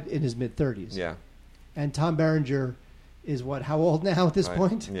died in his mid-30s. Yeah. And Tom Berenger is how old now at this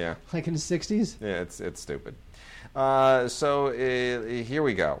point? Yeah. Like in his 60s? Yeah, it's stupid. So here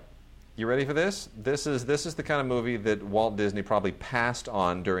we go. You ready for this? This is the kind of movie that Walt Disney probably passed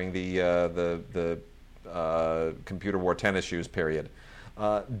on during the computer wore tennis shoes period.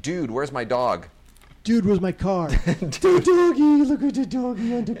 Dude, where's my dog? Dude, where's my car? Dude, doggy, look at the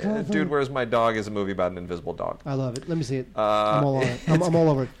doggy undercover. Dude, Where's My Dog is a movie about an invisible dog. I love it. Let me see it. I'm all over it. I'm all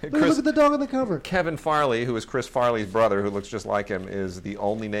over it. Look at the dog on the cover. Kevin Farley, who is Chris Farley's brother, who looks just like him, is the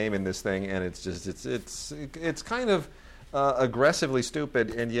only name in this thing, and it's kind of aggressively stupid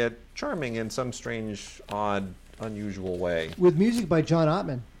and yet charming in some strange, odd, unusual way. With music by John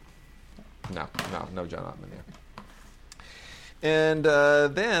Ottman. No John Ottman there. And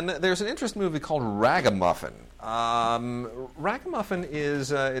then there's an interesting movie called Ragamuffin. Ragamuffin is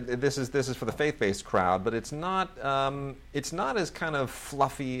this is for the faith-based crowd, but it's not as kind of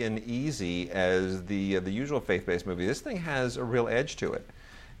fluffy and easy as the usual faith-based movie. This thing has a real edge to it,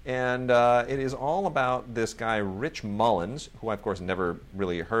 and it is all about this guy Rich Mullins, who I of course never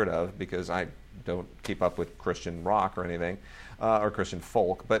really heard of because I don't keep up with Christian rock or anything or Christian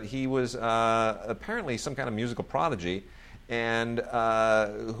folk, but he was apparently some kind of musical prodigy. And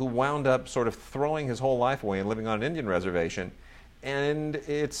who wound up sort of throwing his whole life away and living on an Indian reservation. And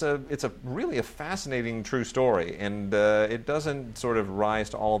it's really a fascinating true story, and it doesn't sort of rise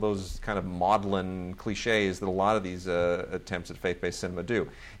to all those kind of maudlin cliches that a lot of these attempts at faith-based cinema do.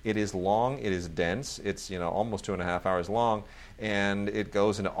 It is long, it is dense, it's almost 2.5 hours long, and it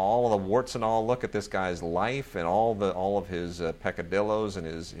goes into all the warts and all. Look at this guy's life and all of his peccadillos and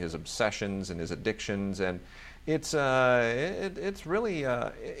his obsessions and his addictions, and it's really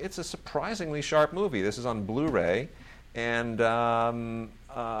it's a surprisingly sharp movie. This is on Blu-ray, and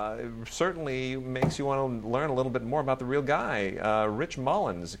certainly makes you want to learn a little bit more about the real guy, Rich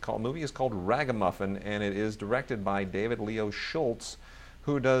Mullins. The movie is called Ragamuffin, and it is directed by David Leo Schultz,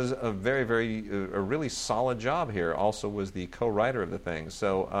 who does a really solid job here. Also was the co-writer of the thing.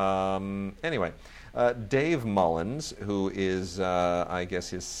 So anyway. Dave Mullins, who is, I guess,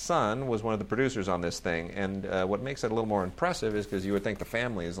 his son, was one of the producers on this thing. And what makes it a little more impressive is because you would think the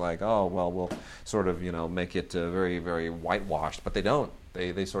family is like, oh, well, we'll sort of, make it very, very whitewashed. But they don't.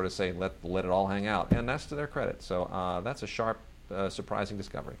 They sort of say, let it all hang out. And that's to their credit. So that's a sharp, surprising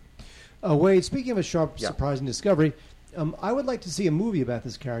discovery. Wade, speaking of a sharp, surprising discovery, I would like to see a movie about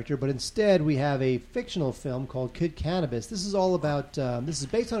this character, but instead we have a fictional film called Kid Cannabis. This is all about, this is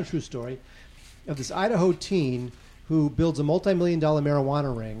based on a true story of this Idaho teen who builds a multi-million-dollar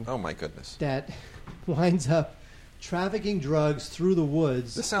marijuana ring. Oh my goodness! That winds up trafficking drugs through the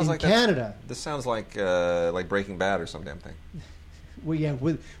woods in Canada. This sounds like Breaking Bad or some damn thing. Well, yeah.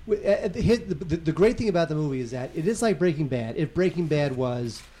 The great thing about the movie is that it is like Breaking Bad. If Breaking Bad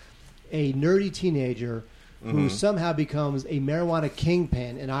was a nerdy teenager who somehow becomes a marijuana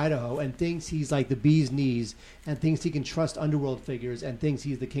kingpin in Idaho and thinks he's like the bee's knees and thinks he can trust underworld figures and thinks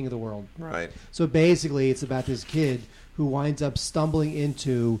he's the king of the world. Right. So basically it's about this kid who winds up stumbling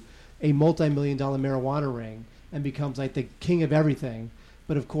into a multi-million-dollar marijuana ring and becomes like the king of everything.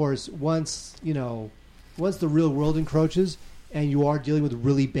 But of course, once the real world encroaches and you are dealing with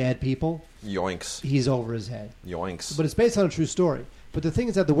really bad people, yoinks, he's over his head. Yoinks. But it's based on a true story. But the thing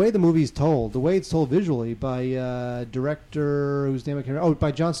is that the way the movie's told, the way it's told visually by director whose name I can't remember,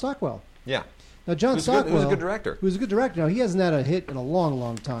 by John Stockwell. Yeah. Now John Stockwell, who's a good director. Who's a good director. Now he hasn't had a hit in a long,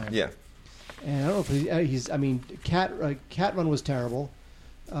 long time. Yeah. And I don't know if he's. I mean, Cat Run was terrible.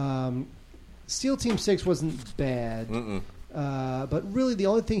 SEAL Team 6 wasn't bad. But really, the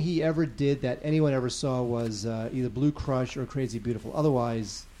only thing he ever did that anyone ever saw was either Blue Crush or Crazy Beautiful.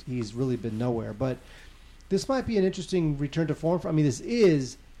 Otherwise, he's really been nowhere. But this might be an interesting return to form. This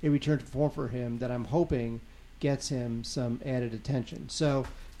is a return to form for him that I'm hoping gets him some added attention. So,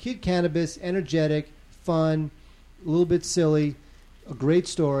 Kid Cannabis, energetic, fun, a little bit silly, a great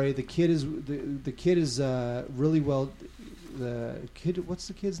story. The kid is really well. The kid, what's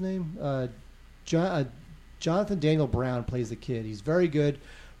the kid's name? Jonathan Daniel Brown plays the kid. He's very good.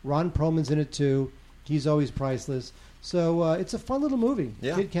 Ron Perlman's in it too. He's always priceless. So it's a fun little movie.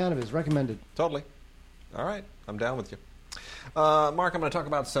 Yeah. Kid Cannabis, recommended. Totally. All right, I'm down with you. Mark, I'm going to talk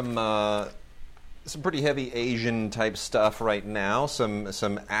about some pretty heavy Asian type stuff right now. Some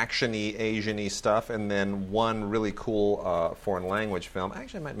actiony Asian-y stuff, and then one really cool foreign language film.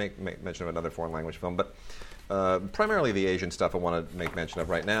 Actually, I might make mention of another foreign language film, but primarily the Asian stuff I want to make mention of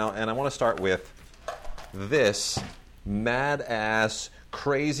right now. And I want to start with this mad-ass,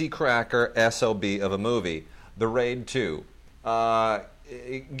 crazy cracker SOB of a movie, The Raid 2.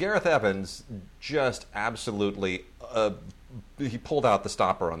 Gareth Evans just absolutely he pulled out the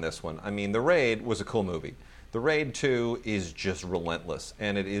stopper on this one. The Raid was a cool movie. The Raid 2 is just relentless,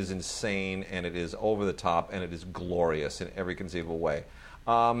 and it is insane, and it is over the top, and it is glorious in every conceivable way.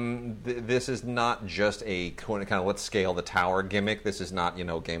 This is not just a kind of let's scale the tower gimmick. This is not,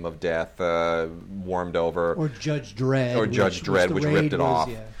 Game of Death warmed over. Or Judge Dredd. Which ripped it off.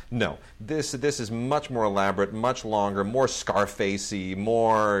 Yeah. No, this is much more elaborate, much longer, more Scarfacey,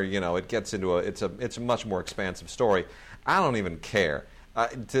 more, it gets into it's a much more expansive story. I don't even care.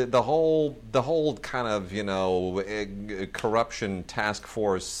 The whole kind of, corruption task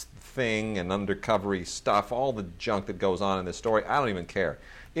force thing and undercovery stuff, all the junk that goes on in this story, I don't even care.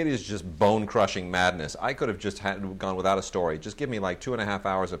 It is just bone-crushing madness. I could have just gone without a story. Just give me like 2.5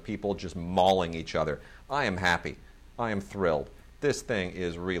 hours of people just mauling each other. I am happy. I am thrilled. This thing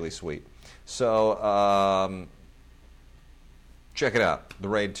is really sweet. So, check it out. The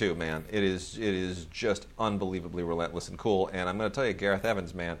Raid 2, man. It is just unbelievably relentless and cool. And I'm going to tell you, Gareth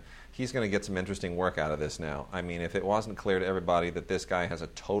Evans, man, he's going to get some interesting work out of this now. If it wasn't clear to everybody that this guy has a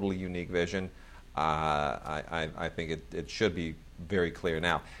totally unique vision, I think it should be very clear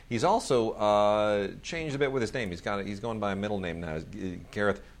now. He's also changed a bit with his name. He's going by a middle name now.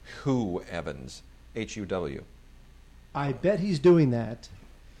 Gareth Who Evans, Huw. I bet he's doing that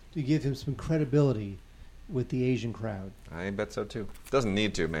to give him some credibility with the Asian crowd. I bet so too. Doesn't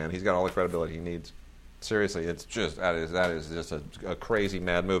need to, man. He's got all the credibility he needs. Seriously, it's just that is just a crazy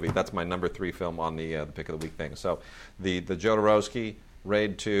mad movie. That's my number 3 film on the pick of the week thing. So, the Jodorowsky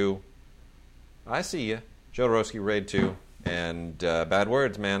Raid 2. I see you, Jodorowsky Raid 2, and Bad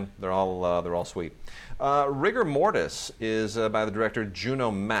Words, man. They're all sweet. Rigor Mortis is by the director Juno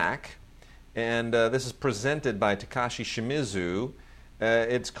Mack, and this is presented by Takashi Shimizu.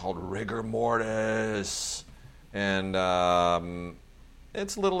 It's called Rigor Mortis, and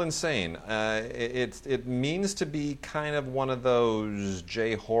it's a little insane. It means to be kind of one of those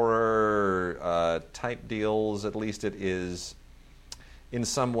J-horror type deals. At least it is in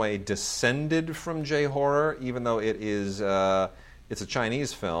some way descended from J-horror, even though it's a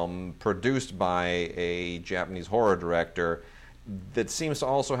Chinese film produced by a Japanese horror director that seems to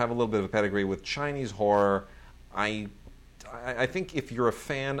also have a little bit of a pedigree with Chinese horror. I think if you're a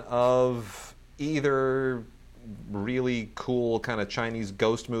fan of either really cool kind of Chinese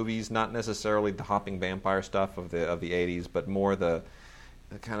ghost movies, not necessarily the hopping vampire stuff of the 80s, but more the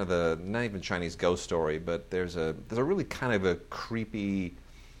kind of the not even Chinese ghost story, but there's a really kind of a creepy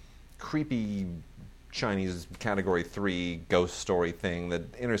Chinese category 3 ghost story thing that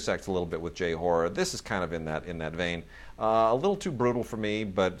intersects a little bit with J-horror. This is kind of in that vein. A little too brutal for me,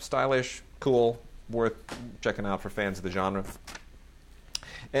 but stylish, cool, worth checking out for fans of the genre.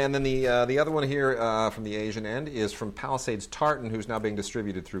 And then the other one here from the Asian end is from Palisades Tartan, who's now being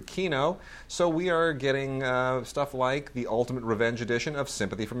distributed through Kino. So we are getting stuff like the Ultimate Revenge edition of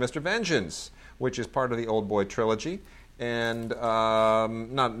Sympathy for Mr. Vengeance, which is part of the Old Boy trilogy. And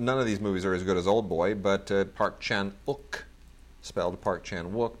none of these movies are as good as Old Boy, but Park Chan-wook, spelled Park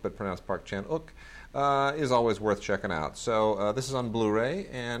Chan-wook, but pronounced Park Chan-wook, is always worth checking out. So this is on Blu-ray,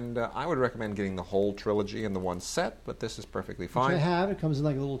 and I would recommend getting the whole trilogy in the one set, but this is perfectly fine. Which I have. It comes in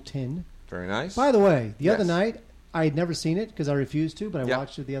like a little tin. Very nice. By the way, the other night, I had never seen it because I refused to, but I Yep.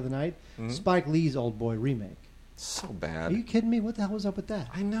 watched it the other night. Mhm. Spike Lee's Old Boy remake. So bad. Are you kidding me? What the hell was up with that?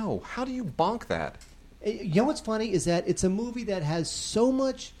 I know. How do you bonk that? You know what's funny is that it's a movie that has so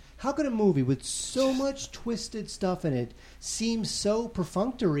much... How could a movie with so much twisted stuff in it seem so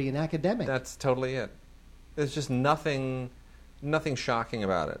perfunctory and academic? That's totally it. There's just nothing shocking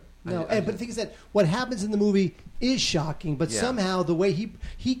about it. No, but the thing is that what happens in the movie is shocking, but somehow the way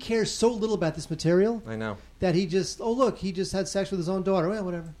he cares so little about this material. I know. That he just, he just had sex with his own daughter. Well,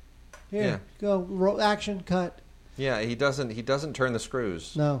 whatever. Here, go, action, cut. Yeah, he doesn't turn the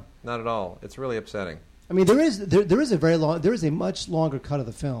screws. No. Not at all. It's really upsetting. I mean, there is a much longer cut of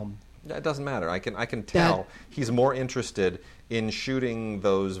the film. It doesn't matter. I can tell he's more interested in shooting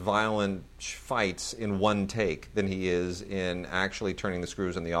those violent fights in one take than he is in actually turning the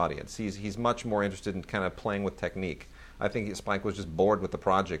screws in the audience. He's much more interested in kind of playing with technique. I think Spike was just bored with the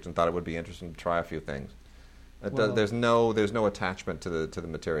project and thought it would be interesting to try a few things. There's no attachment to the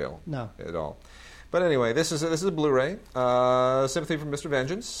material. No. At all. But anyway, this is a Blu-ray. Sympathy from Mr.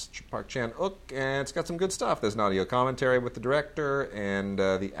 Vengeance, Park Chan-wook, and it's got some good stuff. There's an audio commentary with the director and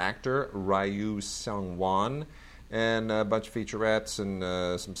the actor Ryu Seung-wan, and a bunch of featurettes and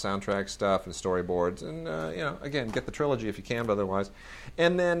some soundtrack stuff and storyboards. And again, get the trilogy if you can, but otherwise.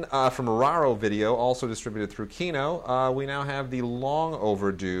 And then from Raro Video, also distributed through Kino, we now have the long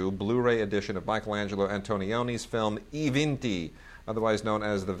overdue Blu-ray edition of Michelangelo Antonioni's film I Vinti, otherwise known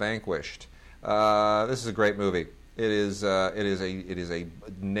as The Vanquished. This is a great movie. It is a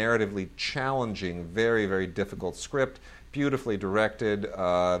narratively challenging, very, very difficult script, beautifully directed.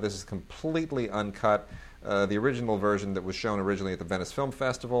 This is completely uncut. The original version that was shown originally at the Venice Film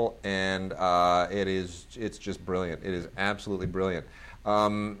Festival, and it's just brilliant. It is absolutely brilliant.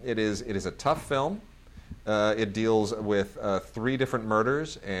 It is a tough film. It deals with 3 different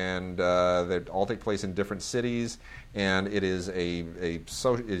murders, and they all take place in different cities. And it is a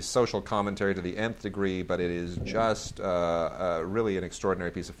social commentary to the nth degree, but it is just really an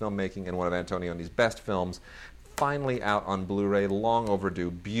extraordinary piece of filmmaking and one of Antonioni's best films. Finally out on Blu-ray, long overdue,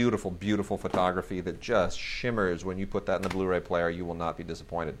 beautiful, beautiful photography that just shimmers. When you put that in the Blu-ray player, you will not be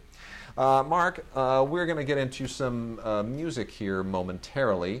disappointed. Mark, we're going to get into some music here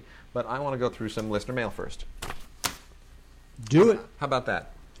momentarily, but I want to go through some listener mail first. Do it. How about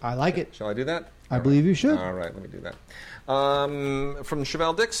that? I like it. Shall I do that? I believe you should. All right, let me do that. From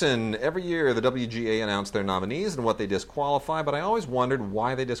Chevelle Dixon, every year the WGA announce their nominees and what they disqualify, but I always wondered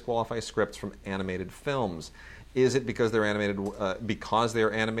why they disqualify scripts from animated films. Is it because they're animated, why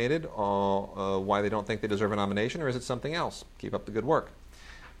they don't think they deserve a nomination, or is it something else? Keep up the good work.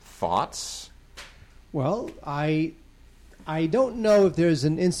 Thoughts? Well, I don't know if there's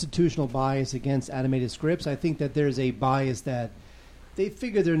an institutional bias against animated scripts. I think that there's a bias that they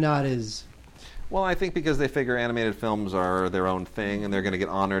figure they're not as... Well, I think because they figure animated films are their own thing and they're going to get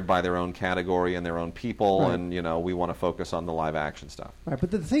honored by their own category and their own people, right. And we want to focus on the live action stuff. Right,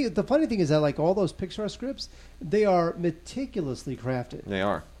 but the funny thing is that like all those Pixar scripts, they are meticulously crafted. They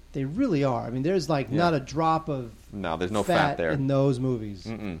are. They really are. I mean, there's not a drop of there's no fat there in those movies.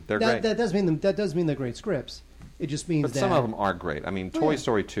 They're great. That does mean they're great scripts. It just means but some of them are great. I mean, Toy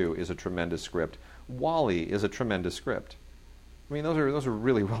Story 2 is a tremendous script. WALL-E is a tremendous script. I mean, those are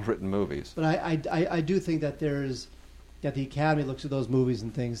really well-written movies. But I do think that that the Academy looks at those movies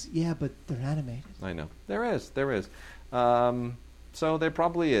and thinks, yeah, but they're animated. I know. There is. So there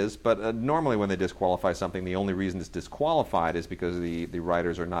probably is, but normally when they disqualify something, the only reason it's disqualified is because the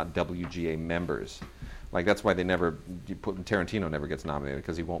writers are not WGA members. Like, that's why Tarantino never gets nominated,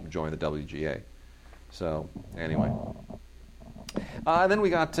 because he won't join the WGA. So, anyway. Then we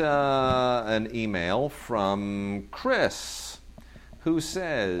got an email from Chris, who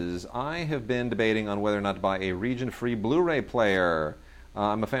says, I have been debating on whether or not to buy a region-free Blu-ray player.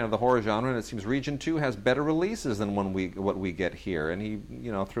 I'm a fan of the horror genre, and it seems Region 2 has better releases than what we get here. And he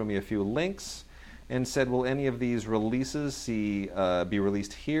threw me a few links and said, will any of these releases be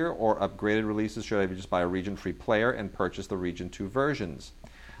released here, or upgraded releases? Should I just buy a region-free player and purchase the Region 2 versions?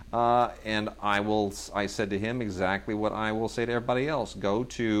 And I said to him exactly what I will say to everybody else. Go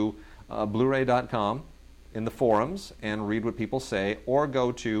to Blu-ray.com in the forums and read what people say, or go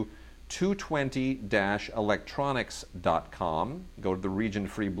to 220-electronics.com, go to the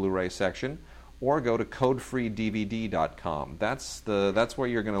region-free Blu-ray section, or go to codefreedvd.com. That's where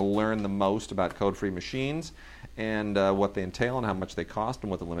you're going to learn the most about code-free machines and what they entail and how much they cost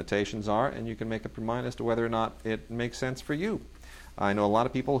and what the limitations are, and you can make up your mind as to whether or not it makes sense for you. I know a lot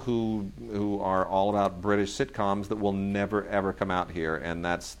of people who are all about British sitcoms that will never, ever come out here, and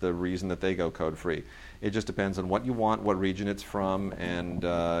that's the reason that they go code-free. It just depends on what you want, what region it's from, and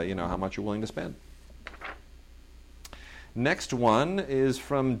how much you're willing to spend. Next one is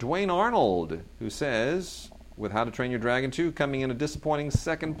from Dwayne Arnold, who says, with How to Train Your Dragon 2 coming in a disappointing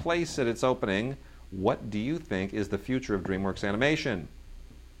second place at its opening, what do you think is the future of DreamWorks Animation?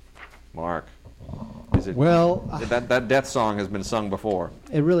 Mark. Is it, that death song has been sung before.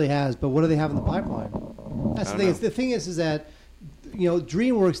 It really has, but what do they have in the pipeline? That's the thing. The thing is that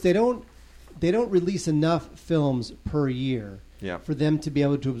DreamWorks, they don't release enough films per year for them to be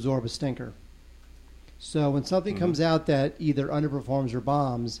able to absorb a stinker. So when something comes out that either underperforms or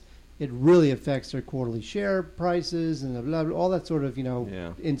bombs, it really affects their quarterly share prices and blah, blah, all that sort of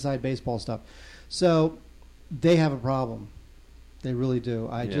inside baseball stuff. So they have a problem. They really do.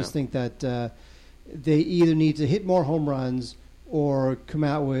 I just think that they either need to hit more home runs or come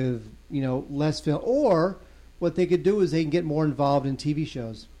out with less film, or what they could do is they can get more involved in TV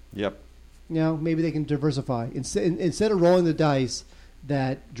shows. Yep. Maybe they can diversify instead of rolling the dice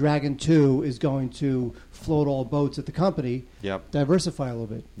that Dragon 2 is going to float all boats at the company. Yep. Diversify a little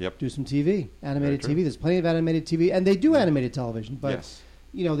bit. Yep. Do some TV, animated TV. There's plenty of animated TV, and they do animated television. But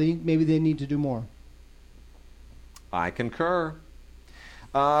maybe they need to do more. I concur.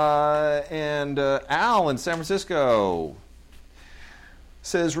 And Al in San Francisco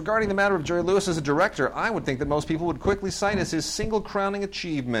says, regarding the matter of Jerry Lewis as a director, I would think that most people would quickly cite as his single crowning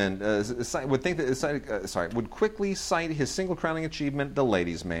achievement. Would quickly cite his single crowning achievement, The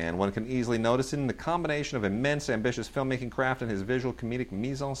Ladies' Man. One can easily notice it in the combination of immense, ambitious filmmaking craft and his visual comedic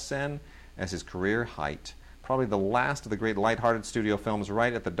mise en scène as his career height. Probably the last of the great lighthearted studio films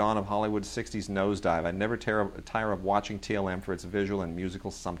right at the dawn of Hollywood's 60s nosedive. I never tire of watching TLM for its visual and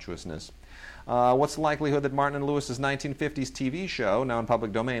musical sumptuousness. What's the likelihood that Martin and Lewis's 1950s TV show, now in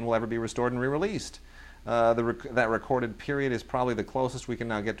public domain, will ever be restored and re-released? That recorded period is probably the closest we can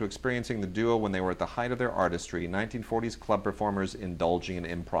now get to experiencing the duo when they were at the height of their artistry, 1940s club performers indulging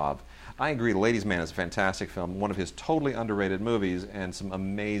in improv. I agree, Ladies' Man is a fantastic film, one of his totally underrated movies, and some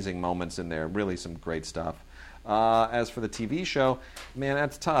amazing moments in there, really some great stuff. As for the TV show, man,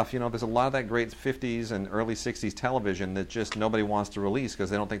 that's tough. There's a lot of that great 50s and early 60s television that just nobody wants to release because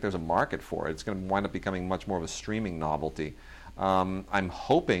they don't think there's a market for it. It's going to wind up becoming much more of a streaming novelty. I'm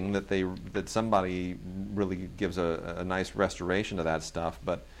hoping that somebody really gives a nice restoration to that stuff,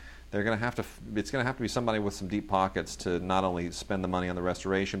 but it's going to have to be somebody with some deep pockets to not only spend the money on the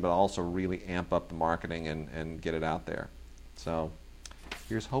restoration, but also really amp up the marketing and get it out there. So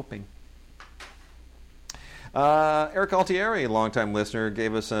here's hoping. Eric Altieri, a longtime listener,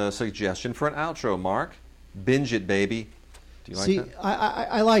 gave us a suggestion for an outro. Mark, binge it, baby. Do you like that?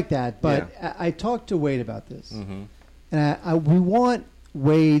 I like that, but I talked to Wade about this, and we want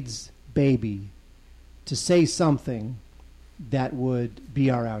Wade's baby to say something that would be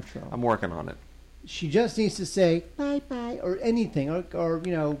our outro. I'm working on it. She just needs to say bye bye or anything, or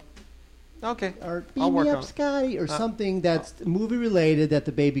okay, or beam me up, Scotty, or something that's movie related that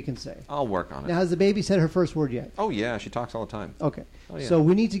the baby can say. I'll work on it. Now, has the baby said her first word yet? Oh yeah, she talks all the time. Okay, yeah. So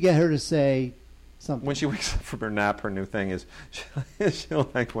we need to get her to say something. When she wakes up from her nap, her new thing is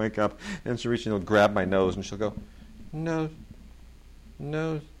she'll like wake up and she'll reach and she'll grab my nose and she'll go, nose.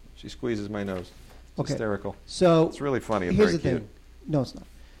 She squeezes my nose. It's hysterical. So it's really funny. And here's very the cute. thing. No, it's not.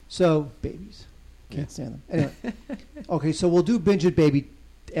 So babies, can't stand them. Anyway, okay. So we'll do binge it, baby,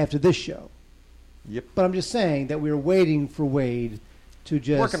 after this show. Yep. But I'm just saying that we're waiting for Wade to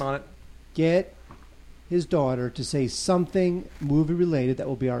just working on it. Get his daughter to say something movie related that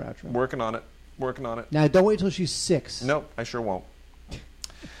will be our outro. Working on it. Now, don't wait until she's 6. Nope, I sure won't.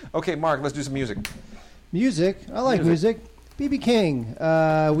 Okay, Mark, let's do some music. Music? I like music. B.B. King.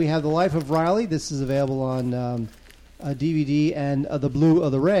 We have The Life of Riley. This is available on DVD and The Blue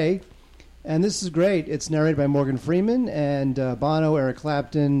of the Ray. And this is great. It's narrated by Morgan Freeman and Bono, Eric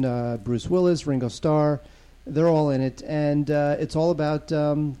Clapton, Bruce Willis, Ringo Starr. They're all in it. And it's all about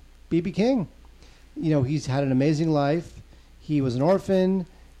B.B. King. He's had an amazing life. He was an orphan,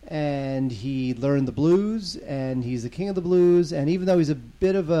 and he learned the blues, and he's the king of the blues. And even though he's a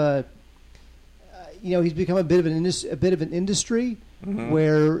bit of a, he's become a bit of an industry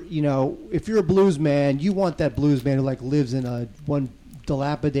where, if you're a blues man, you want that blues man who lives in a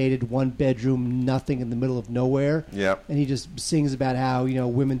dilapidated one-bedroom nothing in the middle of nowhere. Yep. And he just sings about how,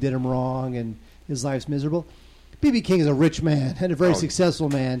 women did him wrong and his life's miserable. B.B. King is a rich man and a very successful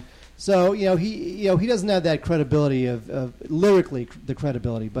man. So, he doesn't have that credibility of lyrically the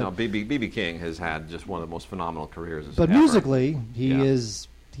credibility. But no, B.B. King has had just one of the most phenomenal careers. But ever. Musically, he is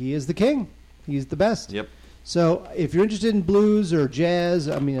the king. He's the best. Yep. So if you're interested in blues or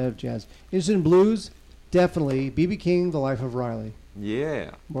interested in blues, definitely B.B. King, The Life of Riley.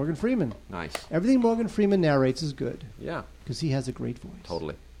 Yeah. Morgan Freeman. Nice. Everything Morgan Freeman narrates is good. Yeah. Because he has a great voice.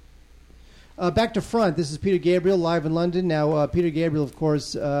 Totally. Back to front. This is Peter Gabriel live in London. Now, Peter Gabriel, of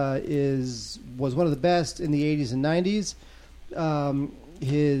course, was one of the best in the 80s and 90s.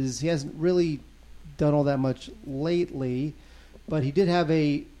 He hasn't really done all that much lately, but he did have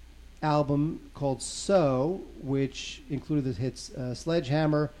a album called So, which included the hits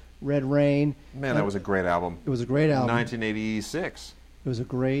Sledgehammer, Red Rain. Man, that was a great album. It was a great album. 1986. It was a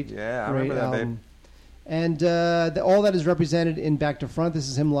great, I great remember that, album. babe. And all that is represented in Back to Front. This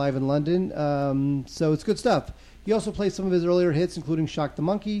is him live in London. So it's good stuff. He also plays some of his earlier hits, including Shock the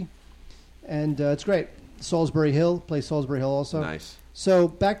Monkey. And it's great. Salisbury Hill. Plays Salisbury Hill also. Nice. So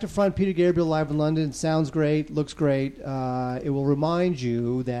Back to Front, Peter Gabriel live in London. Sounds great. Looks great. It will remind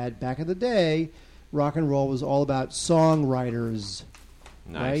you that back in the day, rock and roll was all about songwriters.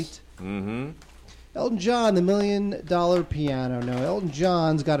 Nice. Right? Mm-hmm. Elton John, the $1 Million Piano. No, Elton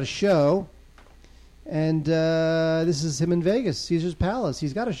John's got a show. And this is him in Vegas, Caesar's Palace.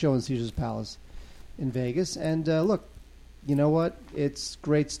 He's got a show in Caesar's Palace in Vegas. And look, you know what? It's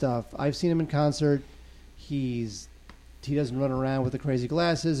great stuff. I've seen him in concert. He doesn't run around with the crazy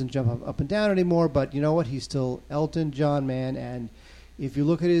glasses and jump up and down anymore. But you know what? He's still Elton John, man. And if you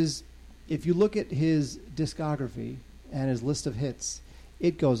look at his discography and his list of hits,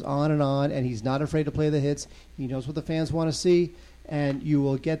 it goes on, and he's not afraid to play the hits. He knows what the fans want to see, and you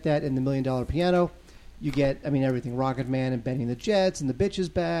will get that in the $1 Million Piano. You get, everything, Rocket Man and Benny and the Jets and The Bitch Is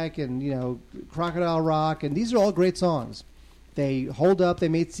Back and, Crocodile Rock, and these are all great songs. They hold up. They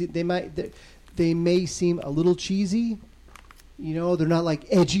may seem a little cheesy. They're not like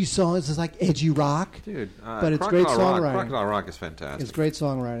edgy songs. It's like edgy rock. Dude, but it's great songwriting. Crocodile Rock is fantastic. It's great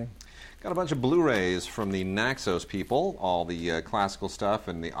songwriting. Got a bunch of Blu-rays from the Naxos people, all the classical stuff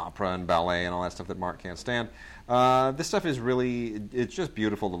and the opera and ballet and all that stuff that Mark can't stand. This stuff is it's just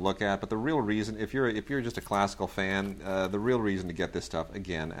beautiful to look at. But the real reason, if you're just a classical fan, the real reason to get this stuff,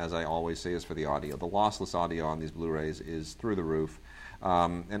 again, as I always say, is for the audio. The lossless audio on these Blu-rays is through the roof,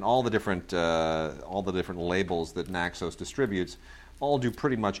 and all the different labels that Naxos distributes all do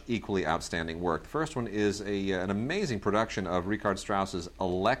pretty much equally outstanding work. The first one is an amazing production of Richard Strauss's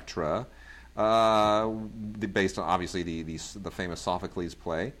Elektra, based on obviously the famous Sophocles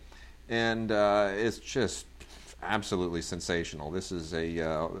play, and it's just absolutely sensational. This is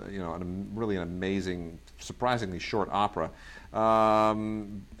really an amazing, surprisingly short opera,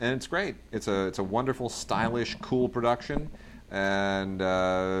 and it's great. It's a wonderful, stylish, cool production. And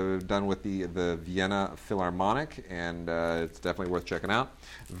done with the Vienna Philharmonic, and it's definitely worth checking out.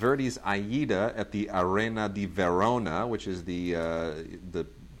 Verdi's Aida at the Arena di Verona, which is the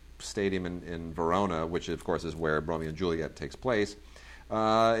stadium in Verona, which of course is where Romeo and Juliet takes place,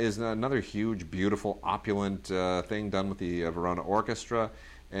 is another huge, beautiful, opulent thing done with the Verona Orchestra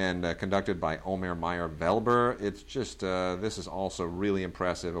and conducted by Omer Meyer-Welber. It's just, this is also really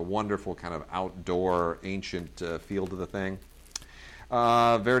impressive, a wonderful kind of outdoor, ancient feel to the thing.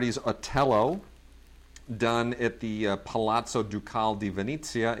 Verdi's Otello, done at the Palazzo Ducale di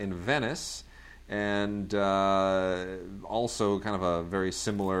Venezia in Venice, and also kind of a very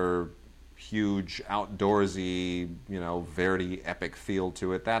similar, huge, outdoorsy, Verdi epic feel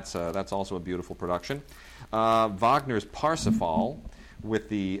to it. That's also a beautiful production. Wagner's Parsifal with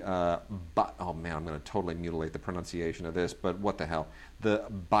the I'm going to totally mutilate the pronunciation of this, but what the hell? The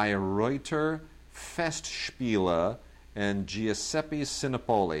Bayreuther Festspiele and Giuseppe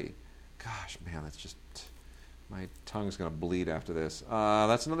Sinopoli. Gosh, man, that's just... my tongue's going to bleed after this.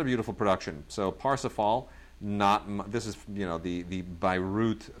 That's another beautiful production. So Parsifal, this is, the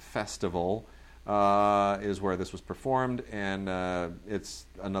Bayreuth Festival is where this was performed, and it's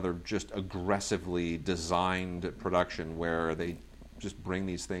another just aggressively designed production where they just bring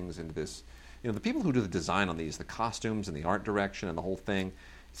these things into this... the people who do the design on these, the costumes and the art direction and the whole thing,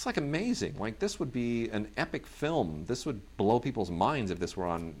 it's like amazing. Like, this would be an epic film. This would blow people's minds if this were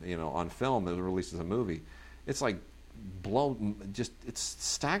on film. It was released as a movie. It's like it's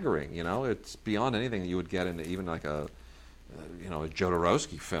staggering. It's beyond anything that you would get in even like a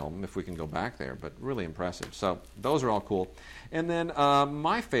Jodorowsky film, if we can go back there. But really impressive. So those are all cool. And then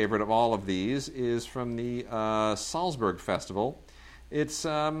my favorite of all of these is from the Salzburg Festival. It's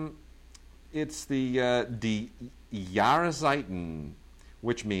the Die Jahreszeiten,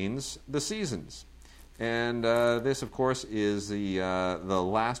 which means the seasons. And this, of course, is the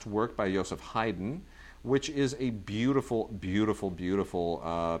last work by Joseph Haydn, which is a beautiful, beautiful,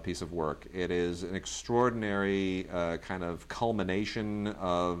 beautiful piece of work. It is an extraordinary kind of culmination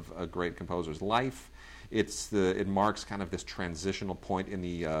of a great composer's life. It marks kind of this transitional point in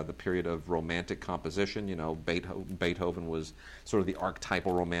the period of romantic composition. Beethoven was sort of the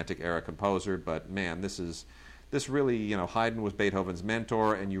archetypal romantic era composer, but man, this really, Haydn was Beethoven's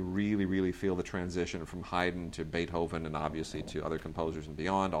mentor, and you really, really feel the transition from Haydn to Beethoven and obviously to other composers and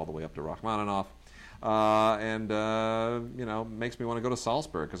beyond, all the way up to Rachmaninoff. Makes me want to go to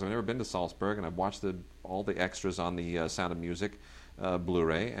Salzburg, because I've never been to Salzburg, and I've watched all the extras on the Sound of Music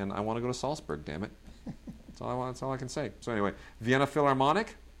Blu-ray, and I want to go to Salzburg, damn it. That's all I can say. So anyway, Vienna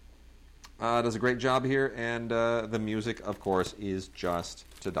Philharmonic, Does a great job here, and the music, of course, is just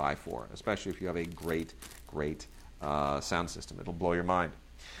to die for, especially if you have a great sound system. It'll blow your mind.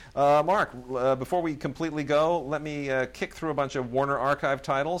 Mark, before we completely go, let me kick through a bunch of Warner Archive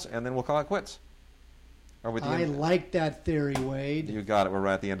titles, and then we'll call it quits. I like that theory, Wade. You got it. We're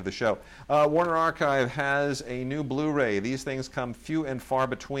right at the end of the show. Warner Archive has a new Blu-ray. These things come few and far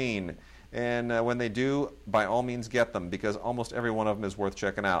between, and when they do, by all means get them, because almost every one of them is worth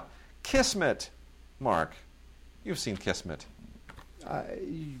checking out. Kismet. Mark, you've seen Kismet.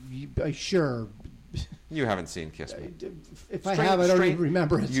 Sure. You haven't seen Kismet. If I have, I don't even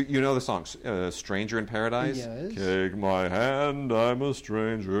remember it. You know the song, Stranger in Paradise? Yes. Take my hand, I'm a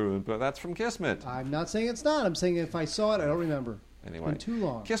stranger. But that's from Kismet. I'm not saying it's not. I'm saying if I saw it, I don't remember. Anyway, it's been too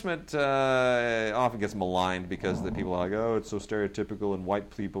long. Kismet often gets maligned because the people are like, oh, it's so stereotypical and white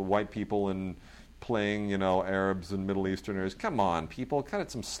people and playing, Arabs and Middle Easterners. Come on, people, cut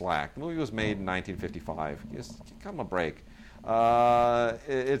it some slack. The movie was made in 1955. Just give them a break.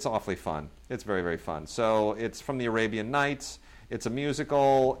 It's awfully fun. It's very, very fun. So it's from the Arabian Nights. It's a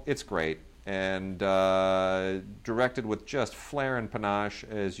musical. It's great. And directed with just flair and panache,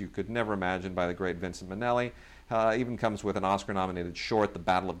 as you could never imagine, by the great Vincent Minnelli. Even comes with an Oscar-nominated short, The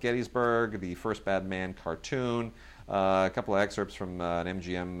Battle of Gettysburg, the First Bad Man cartoon, a couple of excerpts from an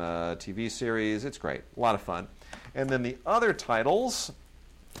MGM TV series. It's great. A lot of fun. And then the other titles,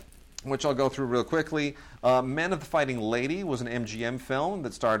 which I'll go through real quickly. Men of the Fighting Lady was an MGM film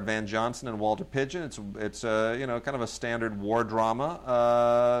that starred Van Johnson and Walter Pidgeon. It's kind of a standard war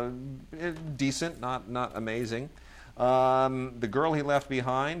drama. Decent, not amazing. The Girl He Left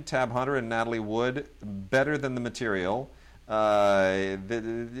Behind, Tab Hunter and Natalie Wood, better than the material. It's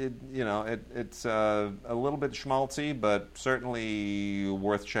a little bit schmaltzy, but certainly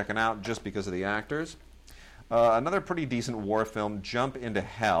worth checking out just because of the actors. Another pretty decent war film, Jump into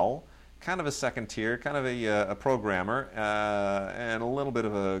Hell. Kind of a second tier, kind of a programmer, and a little bit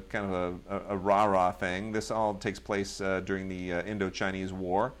of a kind of a rah-rah thing. This all takes place during the Indo-Chinese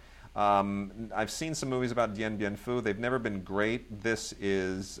War. I've seen some movies about Dien Bien Phu. They've never been great. This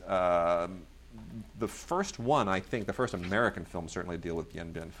is the first one, I think, the first American film certainly deal with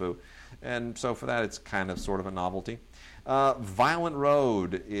Dien Bien Phu. And so for that, it's kind of sort of a novelty. Violent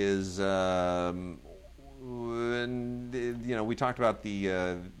Road is... we talked about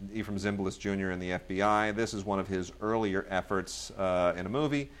the Ephraim Zimbalist Jr. and the FBI. This is one of his earlier efforts in a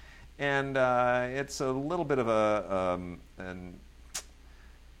movie, and it's a little bit of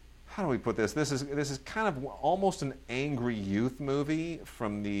how do we put this? This is kind of almost an angry youth movie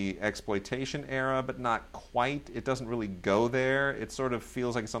from the exploitation era, but not quite. It doesn't really go there. It sort of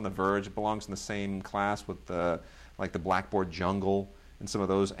feels like it's on the verge. It belongs in the same class with the Blackboard Jungle and some of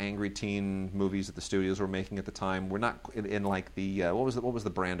those angry teen movies that the studios were making at the time. We're not in like the what was the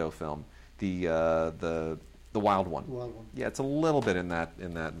Brando film, the Wild One. The Wild One. Yeah, it's a little bit in that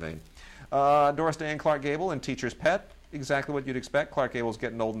vein. Doris Day and Clark Gable and Teacher's Pet. Exactly what you'd expect. Clark Gable's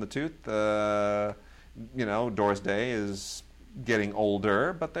getting old in the tooth. Doris Day is getting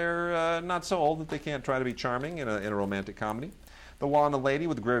older, but they're not so old that they can't try to be charming in a romantic comedy. The Law and the Lady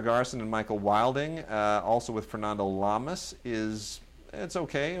with Greer Garson and Michael Wilding, also with Fernando Lamas, it's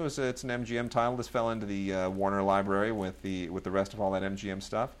okay. It's an MGM title. This fell into the Warner library with the rest of all that MGM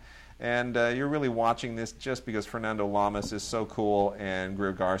stuff. And you're really watching this just because Fernando Lamas is so cool and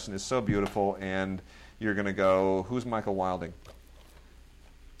Greer Garson is so beautiful, and you're going to go, who's Michael Wilding?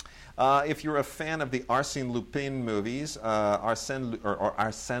 If you're a fan of the Arsène Lupin movies, Arsène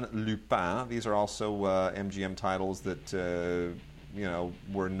Lupin, these are also MGM titles that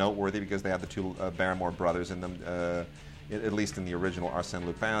were noteworthy because they had the two Barrymore brothers in them, at least in the original Arsène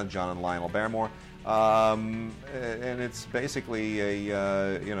Lupin, John and Lionel Barrymore. And it's basically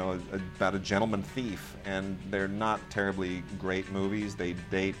about a gentleman thief, and they're not terribly great movies. They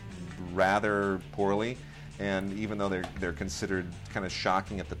date rather poorly, and even though they're considered kind of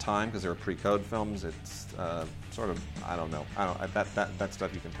shocking at the time because they were pre-code films, it's sort of that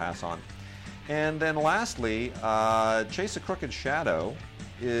stuff you can pass on. And then lastly, Chase a Crooked Shadow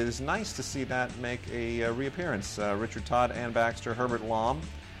is nice to see that make a reappearance. Richard Todd, Ann Baxter, Herbert Lom.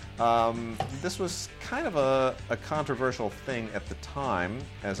 This was kind of a controversial thing at the time,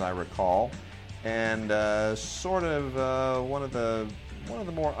 as I recall, and sort of one of the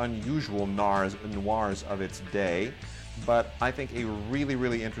more unusual noirs of its day. But I think a really,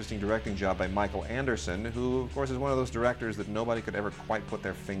 really interesting directing job by Michael Anderson, who, of course, is one of those directors that nobody could ever quite put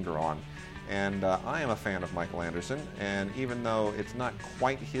their finger on. And I am a fan of Michael Anderson, and even though it's not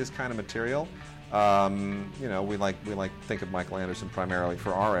quite his kind of material, we think of Michael Anderson primarily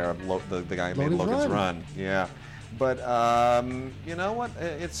for our era, the guy who made Logan's Run. Yeah. But you know what?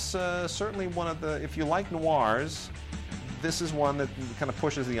 It's certainly one of the. If you like noirs, this is one that kind of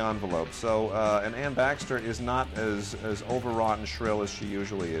pushes the envelope. So, and Anne Baxter is not as overwrought and shrill as she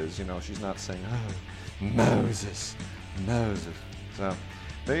usually is. You know, she's not saying, "Oh, Moses." So,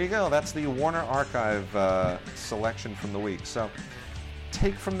 there you go. That's the Warner Archive selection from the week. So,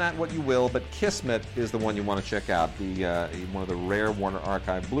 take from that what you will, but Kismet is the one you want to check out. The one of the rare Warner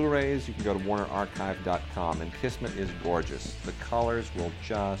Archive Blu-rays. You can go to WarnerArchive.com, and Kismet is gorgeous. The colors will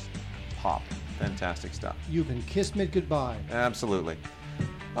just pop. Fantastic stuff. You can Kismet goodbye. Absolutely.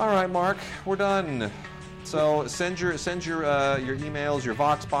 All right, Mark, we're done. So send your emails, your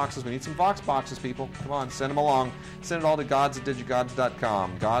Vox boxes. We need some Vox boxes, people. Come on, send them along. Send it all to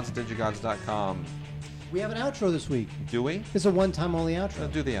gods@digigods.com. Gods@digigods.com. We have an outro this week. Do we? It's a one-time only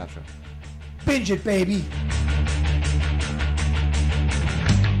outro. Do the outro. Binge it, baby.